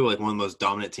probably, one of the most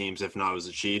dominant teams, if not it was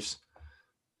the Chiefs.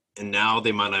 And now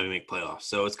they might not even make playoffs.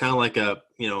 So it's kind of like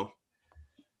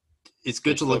it's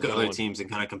good to look at other teams and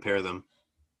kind of compare them.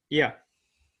 Yeah.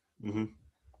 Mm-hmm.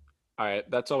 All right,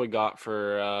 that's all we got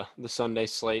for the Sunday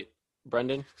slate.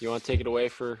 Brenden, you want to take it away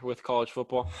with college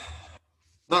football?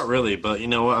 Not really, but you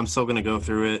know what? I'm still going to go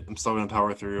through it. I'm still going to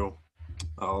power through.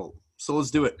 So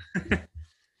let's do it.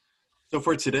 So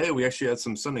for today, we actually had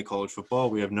some Sunday college football.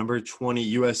 We have number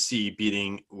 20 USC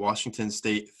beating Washington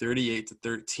State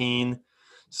 38-13.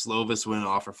 Slovis went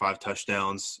off for 5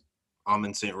 touchdowns.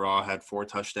 Amon St. Ra had 4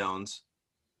 touchdowns.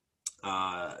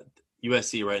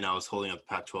 USC right now is holding up the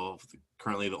Pac-12,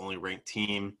 currently the only ranked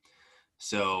team.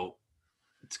 So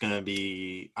it's going to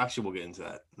be – actually, we'll get into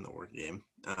that in the word game.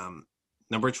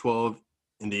 Number 12,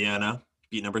 Indiana,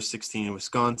 beat number 16,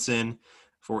 Wisconsin,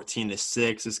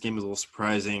 14-6. This game was a little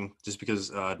surprising just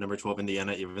because number 12,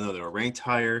 Indiana, even though they were ranked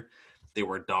higher, they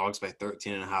were dogs by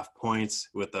 13.5 points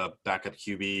with a backup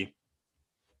QB.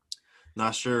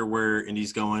 Not sure where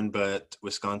Indy's going, but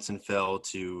Wisconsin fell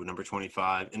to number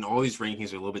 25. And all these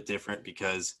rankings are a little bit different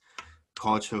because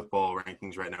college football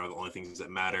rankings right now are the only things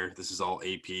that matter. This is all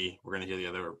AP. We're going to hear the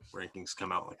other rankings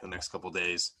come out the next couple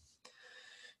days.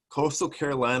 Coastal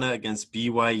Carolina against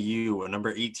BYU, a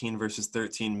number 18 versus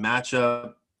 13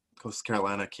 matchup. Coastal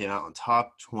Carolina came out on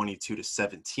top,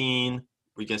 22-17.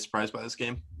 Were you guys surprised by this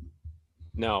game?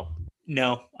 No.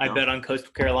 No, I No? bet on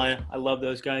Coastal Carolina. I love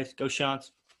those guys. Go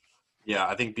Shants. Yeah,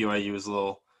 I think BYU is a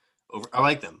little over. I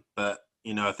like them, but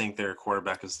I think their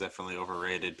quarterback is definitely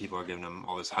overrated. People are giving them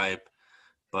all this hype,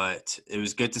 but it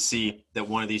was good to see that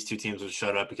one of these two teams would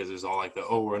shut up because it was all like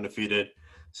we're undefeated.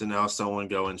 So now someone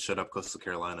go and shut up Coastal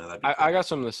Carolina. That'd be cool. I got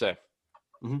something to say.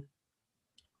 Mm-hmm.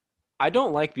 I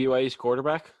don't like BYU's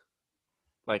quarterback,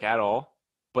 like at all.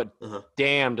 But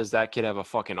damn, does that kid have a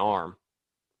fucking arm?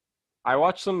 I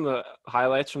watched some of the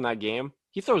highlights from that game.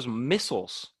 He throws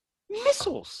missiles.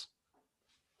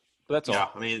 But that's all. Yeah,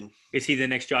 I mean, is he the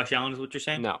next Josh Allen? Is what you're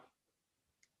saying? No.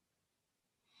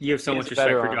 You have so He much has a respect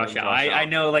better for arm Josh than Allen. Josh I Allen.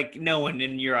 know, like, no one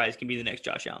in your eyes can be the next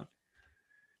Josh Allen.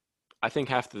 I think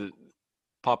half the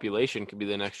population could be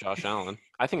the next Josh Allen.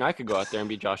 I think I could go out there and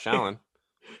be Josh Allen.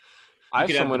 I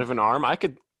have somewhat of an arm. I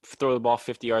could throw the ball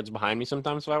 50 yards behind me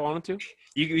sometimes if I wanted to.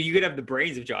 You could have the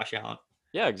brains of Josh Allen.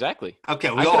 Yeah, exactly. okay,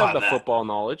 we I all could have have the that. football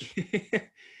knowledge.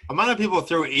 Amount of people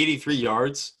throw 83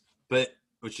 yards,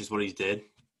 which is what he did.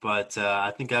 But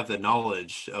I think I have the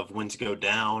knowledge of when to go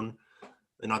down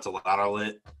and not to lateral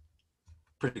it.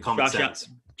 Pretty common sense.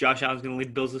 Josh Allen's going to lead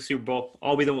the Bills to the Super Bowl.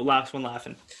 I'll be the last one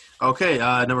laughing. Okay,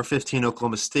 number 15,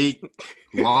 Oklahoma State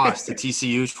lost to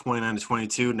TCU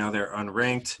 29-22. Now they're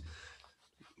unranked,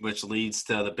 which leads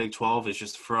to the Big 12 is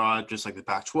just fraud, just like the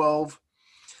Pac-12.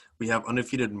 We have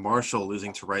undefeated Marshall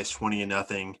losing to Rice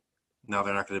 20-0. Now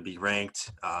they're not going to be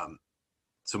ranked.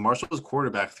 So Marshall's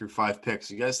quarterback threw 5 picks.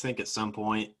 You guys think at some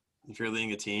point, if you're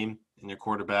leading a team and your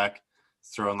quarterback is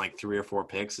throwing like 3 or 4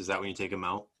 picks, is that when you take him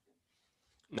out?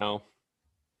 No.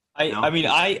 I mean,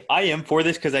 I am for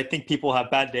this because I think people have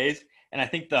bad days. And I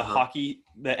think the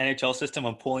NHL system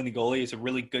of pulling the goalie is a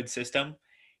really good system.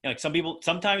 Like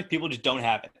sometimes people just don't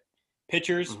have it.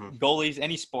 Pitchers, goalies,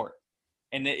 any sport.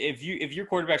 And if your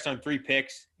quarterback's on 3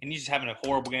 picks and he's just having a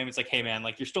horrible game, it's like, hey man,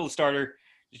 like you're still the starter,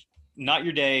 just not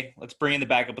your day. Let's bring in the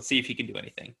backup. Let's see if he can do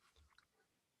anything.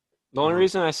 The only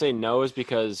reason I say no is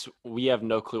because we have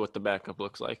no clue what the backup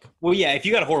looks like. Well, yeah, if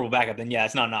you got a horrible backup, then yeah,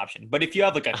 it's not an option. But if you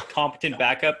have like a competent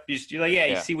backup, you're like,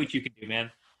 you see what you can do, man.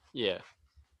 Yeah.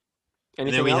 And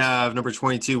then we have number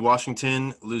 22,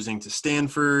 Washington, losing to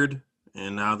Stanford,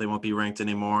 and now they won't be ranked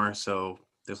anymore. So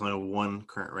there's only one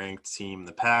current ranked team in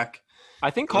the pack. I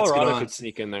think Colorado could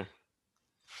sneak in there.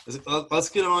 Let's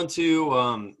get on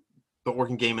to the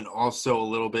Oregon game and also a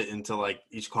little bit into like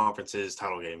each conference's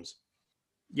title games.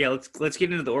 Yeah, let's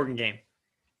get into the Oregon game.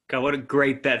 God, what a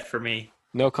great bet for me.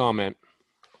 No comment.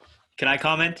 Can I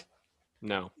comment?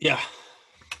 No. Yeah.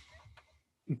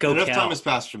 Go Enough Cal. time has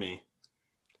passed for me.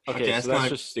 Okay, so that's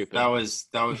just stupid. That was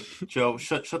Joe.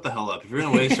 Shut the hell up. If you're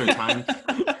gonna waste our time,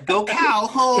 go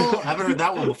Cal. Oh, I haven't heard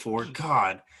that one before.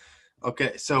 God.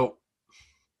 Okay, so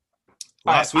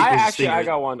last week was I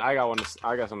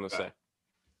got something to say.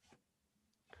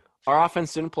 Our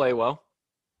offense didn't play well.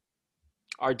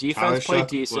 Our defense played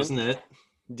decent. Wasn't it?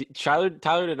 Tyler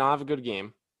did not have a good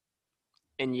game,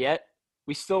 and yet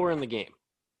we still were in the game.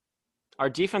 Our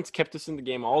defense kept us in the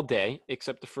game all day,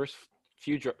 except the first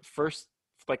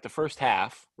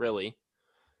half. Really,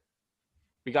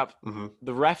 we got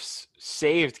the refs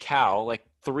saved Cal like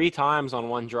 3 times on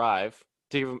one drive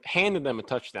handed them a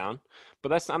touchdown.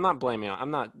 But I'm not blaming.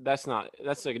 That's not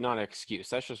an excuse.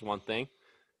 That's just one thing.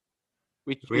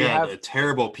 We had a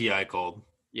terrible PI called.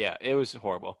 Yeah, it was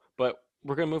horrible. But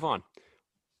we're going to move on.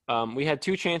 We had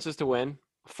 2 chances to win,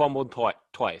 fumbled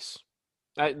twice.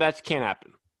 That can't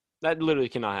happen. That literally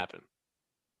cannot happen.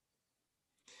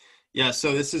 Yeah,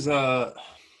 so this is I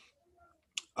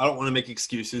don't want to make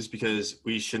excuses because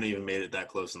we shouldn't have even made it that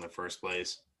close in the first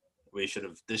place.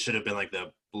 This should have been like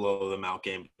the blow them out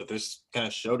game. But this kind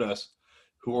of showed us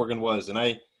who Oregon was.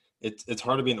 And it's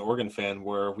hard to be an Oregon fan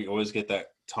where we always get that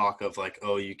talk of like,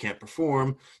 oh, you can't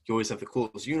perform. You always have the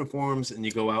coolest uniforms, and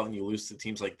you go out and you lose to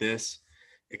teams like this.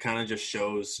 It kind of just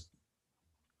shows.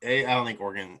 I don't think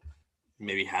Oregon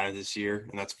maybe had it this year,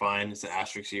 and that's fine. It's an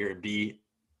asterisk year. And B,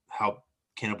 how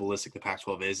cannibalistic the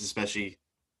Pac-12 is, especially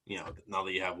now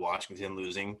that you have Washington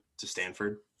losing to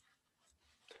Stanford.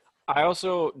 I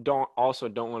also don't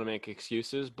want to make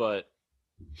excuses, but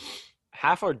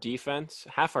half our defense,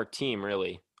 half our team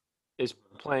really, is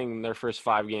playing their first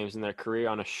 5 games in their career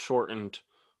on a shortened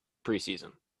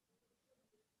preseason.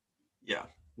 Yeah.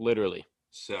 Literally.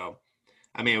 So,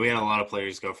 I mean, we had a lot of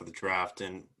players go for the draft,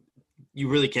 and you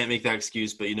really can't make that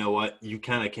excuse, but you know what? You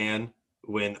kind of can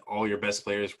when all your best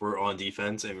players were on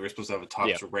defense, and we were supposed to have a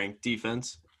top-ranked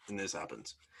defense, and this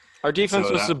happens. Our defense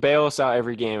was to bail us out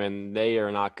every game, and they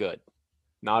are not good.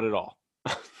 Not at all.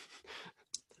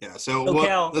 Yeah, so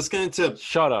let's get into –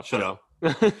 Shut up.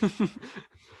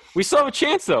 We still have a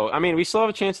chance, though. I mean, we still have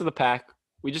a chance of the pack.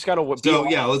 We just got to So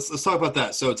yeah, let's talk about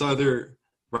that. So it's either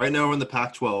right now we're in the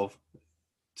Pac-12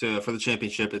 for the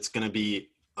championship. It's going to be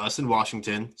us in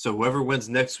Washington. So whoever wins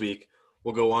next week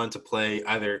will go on to play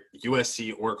either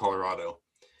USC or Colorado,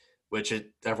 which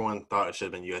everyone thought it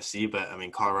should have been USC, but I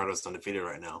mean Colorado's undefeated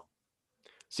right now.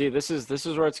 See, this is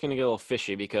where it's going to get a little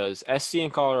fishy because SC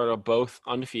and Colorado both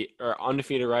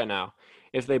undefeated right now.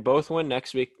 If they both win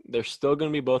next week, they're still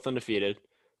going to be both undefeated.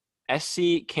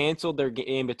 SC canceled their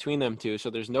game between them two, so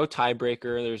there's no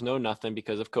tiebreaker, there's no nothing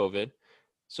because of COVID.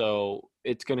 So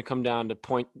it's going to come down to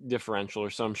point differential or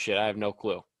some shit. I have no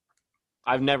clue.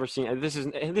 I've never seen this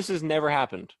has never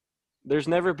happened. There's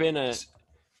never been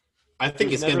I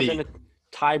think it's going to be a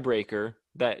tiebreaker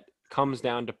that comes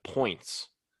down to points.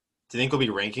 Do you think it'll be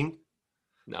ranking?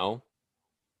 No.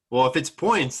 Well, if it's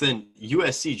points, then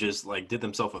USC just did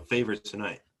themselves a favor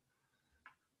tonight.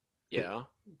 Yeah.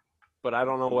 But I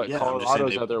don't know what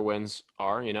Colorado's other wins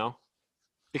are,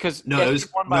 Because I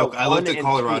looked at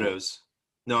Colorado's.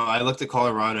 No, I looked at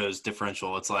Colorado's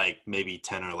differential. It's maybe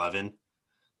 10 or 11.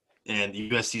 And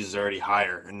USC's is already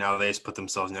higher, and now they just put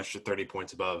themselves an extra 30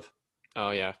 points above. Oh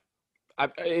yeah.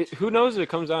 Who knows if it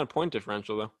comes down to point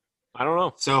differential though? I don't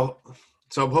know. So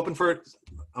I'm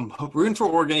rooting for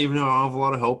Oregon, even though I don't have a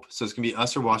lot of hope. So it's gonna be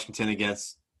us or Washington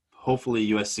against hopefully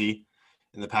USC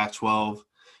in the Pac-12.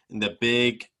 In the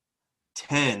Big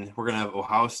Ten, we're gonna have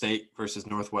Ohio State versus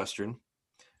Northwestern.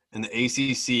 In the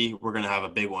ACC, we're gonna have a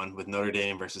big one with Notre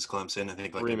Dame versus Clemson. I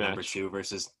think a number 2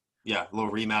 versus a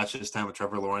little rematch this time with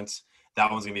Trevor Lawrence.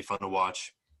 That one's gonna be fun to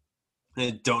watch. And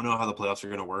I don't know how the playoffs are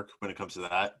gonna work when it comes to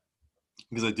that,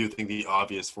 because I do think the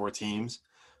obvious 4 teams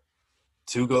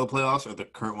to go to playoffs are the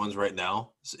current ones right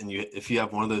now. And if you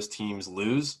have one of those teams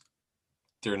lose,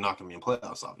 they're not going to be in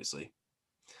playoffs, obviously.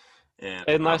 And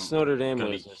unless Notre Dame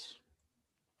loses.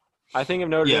 I think if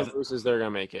Notre Dame loses, they're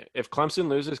going to make it. If Clemson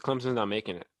loses, Clemson's not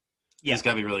making it. Yeah. It's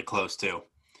got to be really close, too.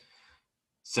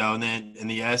 So, and then in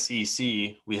the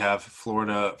SEC, we have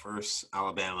Florida versus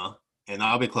Alabama. And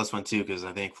that'll be a close one, too, because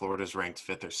I think Florida's ranked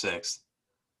 5th or 6th.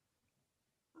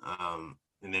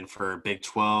 And then for Big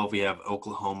 12, we have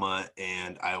Oklahoma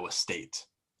and Iowa State.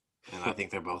 And I think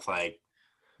they're both 9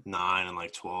 and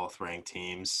 12th ranked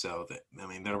teams. So,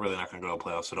 they're really not going to go to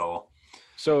playoffs at all.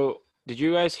 So, did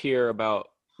you guys hear about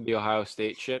the Ohio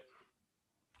State shit?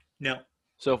 No.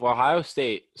 So, if Ohio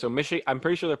State – so, Michigan – I'm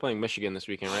pretty sure they're playing Michigan this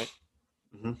weekend, right?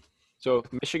 Mm-hmm. So,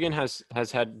 Michigan has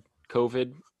had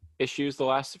COVID issues the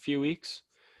last few weeks.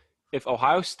 If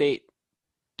Ohio State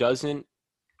doesn't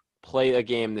play a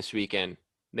game this weekend,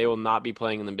 they will not be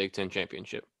playing in the Big Ten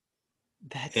championship.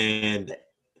 They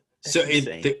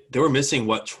were missing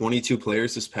 22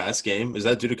 players this past game. Is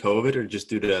that due to COVID or just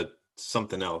due to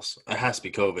something else? It has to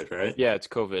be COVID, right? Yeah, it's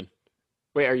COVID.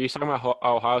 Wait, are you talking about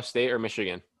Ohio State or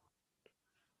Michigan?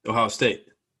 Ohio State.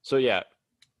 So yeah,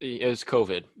 it's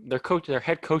COVID. Their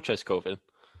head coach has COVID.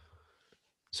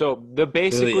 So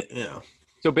basically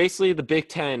the Big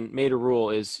Ten made a rule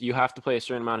is you have to play a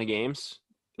certain amount of games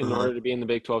in order to be in the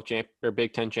Big 12 or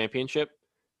Big 10 championship,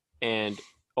 and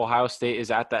Ohio State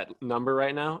is at that number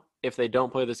right now. If they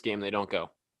don't play this game, they don't go.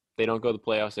 They don't go to the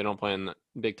playoffs. They don't play in the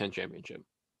Big 10 championship.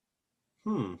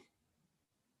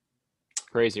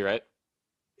 Crazy, right?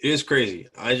 It is crazy.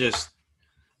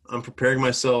 I'm preparing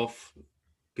myself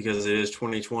because it is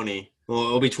 2020. Well,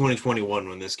 it'll be 2021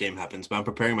 when this game happens, but I'm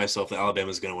preparing myself that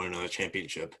Alabama's going to win another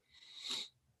championship.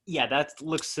 Yeah, that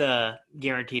looks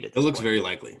guaranteed at this point. It looks point. very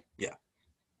likely, yeah.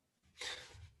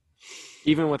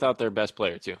 Even without their best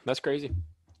player, too. That's crazy.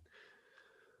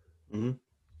 Mm-hmm.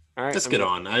 All right, let's get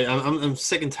on. I'm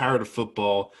sick and tired of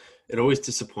football. It always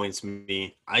disappoints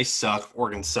me. I suck.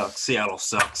 Oregon sucks. Seattle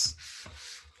sucks.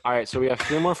 All right, so we have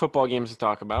 3 more football games to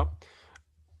talk about.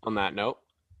 On that note,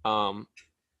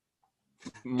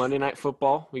 Monday Night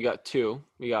Football, we got 2.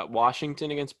 We got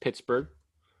Washington against Pittsburgh.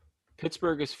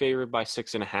 Pittsburgh is favored by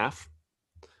 6.5.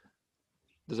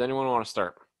 Does anyone want to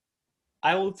start?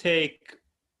 I will take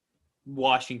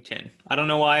Washington. I don't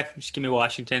know why. Just give me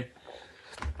Washington.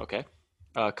 Okay.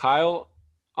 Kyle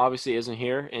obviously isn't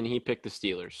here, and he picked the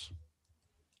Steelers.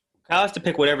 Kyle has to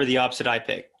pick whatever the opposite I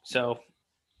pick. So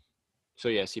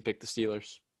yes, he picked the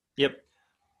Steelers. Yep.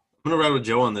 I'm going to ride with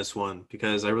Joe on this one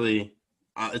because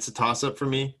it's a toss-up for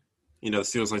me. The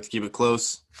Steelers like to keep it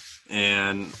close,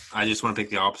 and I just want to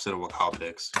pick the opposite of what Kyle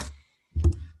picks,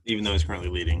 even though he's currently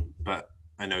leading. But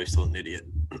I know he's still an idiot.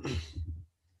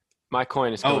 My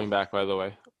coin is coming back, by the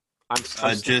way. I'm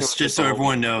just so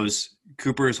everyone knows,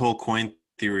 Cooper's whole coin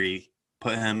theory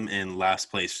put him in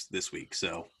last place this week.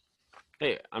 So,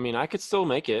 hey, I could still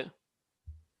make it.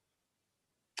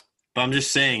 But I'm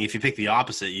just saying, if you pick the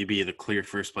opposite, you'd be the clear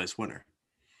first place winner.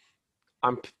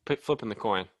 I'm flipping the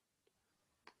coin.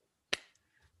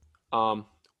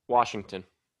 Washington.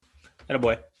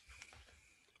 Attaboy.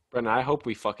 Brenden, I hope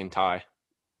we fucking tie.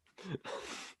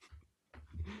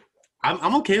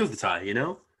 I'm okay with the tie, you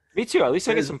know? Me too. At least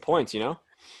I get some points, you know?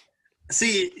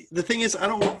 See, the thing is, I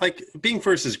don't like being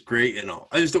first is great and all.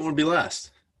 I just don't want to be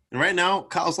last. And right now,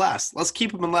 Kyle's last. Let's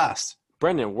keep him in last.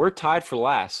 Brenden, we're tied for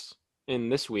last in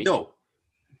this week. No.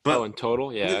 But in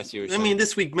total? Yeah, I see what you're saying. I mean,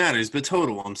 this week matters, but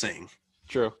total, I'm saying.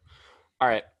 True. All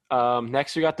right.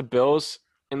 Next, we got the Bills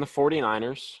and the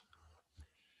 49ers.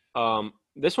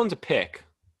 This one's a pick.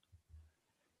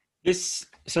 This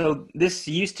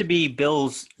used to be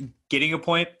Bills getting a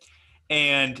point,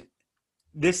 and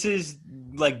this is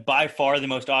like by far the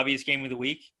most obvious game of the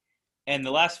week. And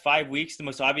the last 5 weeks, the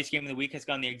most obvious game of the week has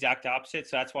gone the exact opposite.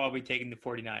 So that's why I'll be taking the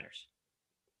 49ers.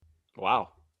 Wow.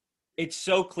 It's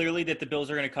so clearly that the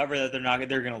Bills are going to cover that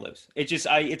they're going to lose.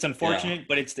 It's unfortunate,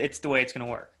 but it's the way it's going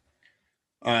to work.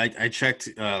 I checked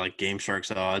like Game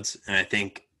Shark's odds, and I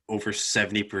think over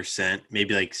 70%,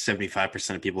 maybe like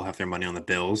 75% of people have their money on the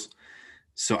Bills.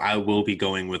 So I will be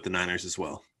going with the Niners as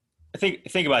well. Think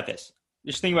about this.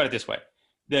 Just think about it this way.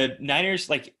 The Niners,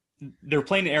 like, they're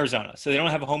playing in Arizona, so they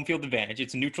don't have a home field advantage.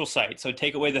 It's a neutral site. So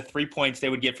take away the 3 points they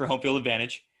would get for home field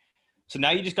advantage. So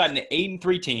now you just got an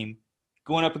 8-3 team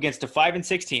going up against a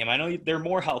 5-6 team. I know they're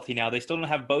more healthy now. They still don't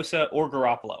have Bosa or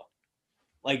Garoppolo.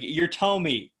 Like, you're telling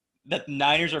me that the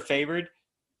Niners are favored?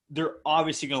 They're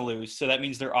obviously going to lose, so that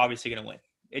means they're obviously going to win.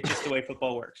 It's just the way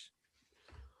football works.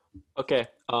 Okay.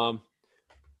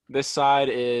 This side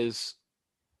is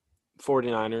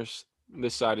 49ers.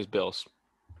 This side is Bills.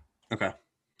 Okay.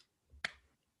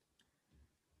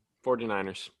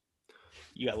 49ers.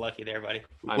 You got lucky there, buddy.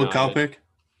 What Kyle pick?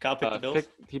 Kyle picked the Bills?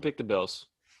 He picked the Bills.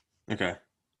 Okay.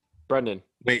 Brenden.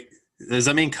 Wait, does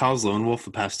that mean Kyle's lone wolf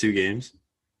the past 2 games?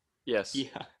 Yes.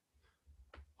 Yeah.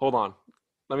 Hold on.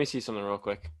 Let me see something real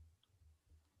quick.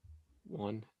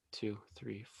 1, 2,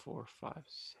 3, 4, 5,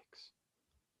 6.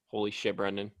 Holy shit,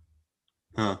 Brenden.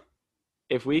 Huh.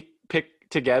 If we pick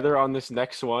together on this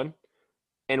next one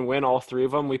and win all 3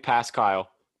 of them, we pass Kyle.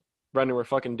 Brenden, we're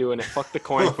fucking doing it. Fuck the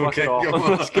coin. Fuck it all.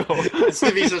 Let's go. This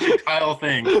could be such a Kyle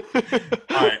thing. All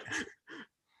right.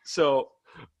 So,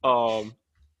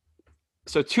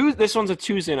 this one's a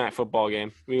Tuesday night football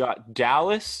game. We got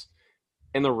Dallas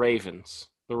and the Ravens.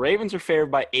 The Ravens are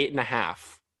favored by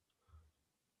 8.5.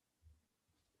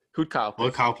 Who'd Kyle pick?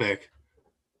 What Kyle pick?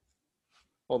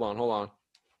 Hold on.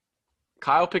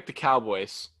 Kyle picked the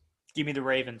Cowboys. Give me the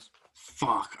Ravens.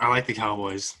 Fuck, I like the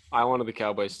Cowboys. I wanted the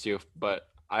Cowboys too, but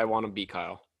I want to beat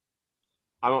Kyle.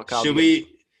 I want Kyle. Should we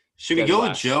go with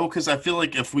last. Joe? Because I feel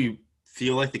like if we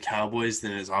feel like the Cowboys,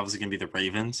 then it's obviously going to be the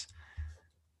Ravens.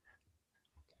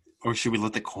 Or should we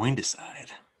let the coin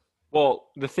decide? Well,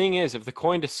 the thing is, if the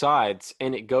coin decides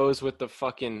and it goes with the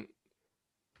fucking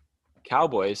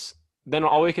Cowboys, then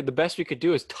the best we could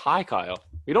do is tie Kyle.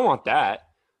 We don't want that.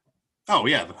 Oh,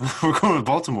 yeah. We're going to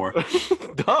Baltimore.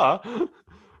 Duh.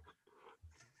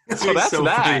 So that's so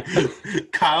that. funny.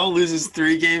 Kyle loses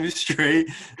 3 games straight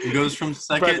and goes from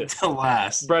second to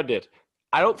last. Brenden,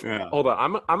 hold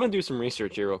on. I'm going to do some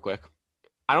research here real quick.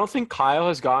 I don't think Kyle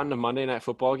has gotten a Monday Night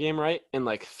Football game right in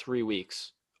like 3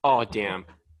 weeks. Oh, damn.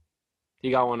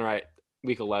 He got one right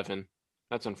week 11.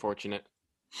 That's unfortunate.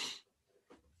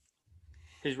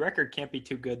 His record can't be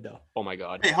too good, though. Oh, my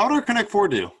God. Hey, how did our Connect 4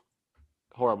 do?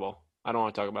 Horrible. I don't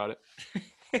want to talk about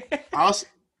it.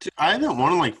 I haven't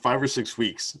won in like 5 or 6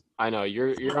 weeks. I know.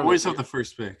 You're always have the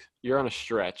first pick. You're on a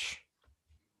stretch.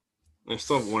 I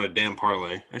still haven't won a damn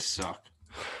parlay. I suck.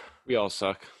 We all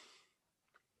suck.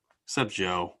 Except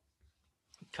Joe.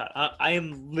 God, I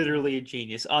am literally a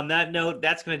genius. On that note,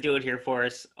 that's going to do it here for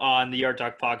us on the Yard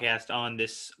Talk podcast on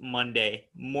this Monday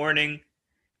morning.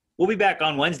 We'll be back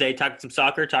on Wednesday talking some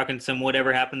soccer, talking some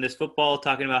whatever happened this football,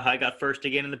 talking about how I got first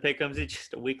again in the pick'ems. It's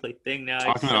just a weekly thing now.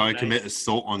 Talking about how I commit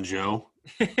assault on Joe.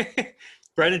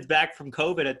 Brendan's back from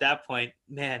COVID at that point.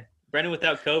 Man, Brenden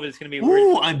without COVID is going to be weird.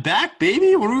 Ooh, I'm back,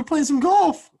 baby. When are we playing some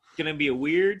golf? It's going to be a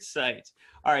weird sight.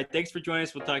 All right, thanks for joining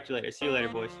us. We'll talk to you later. See you later,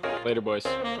 boys. Later, boys.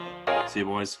 See you,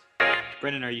 boys.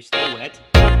 Brenden, are you still wet?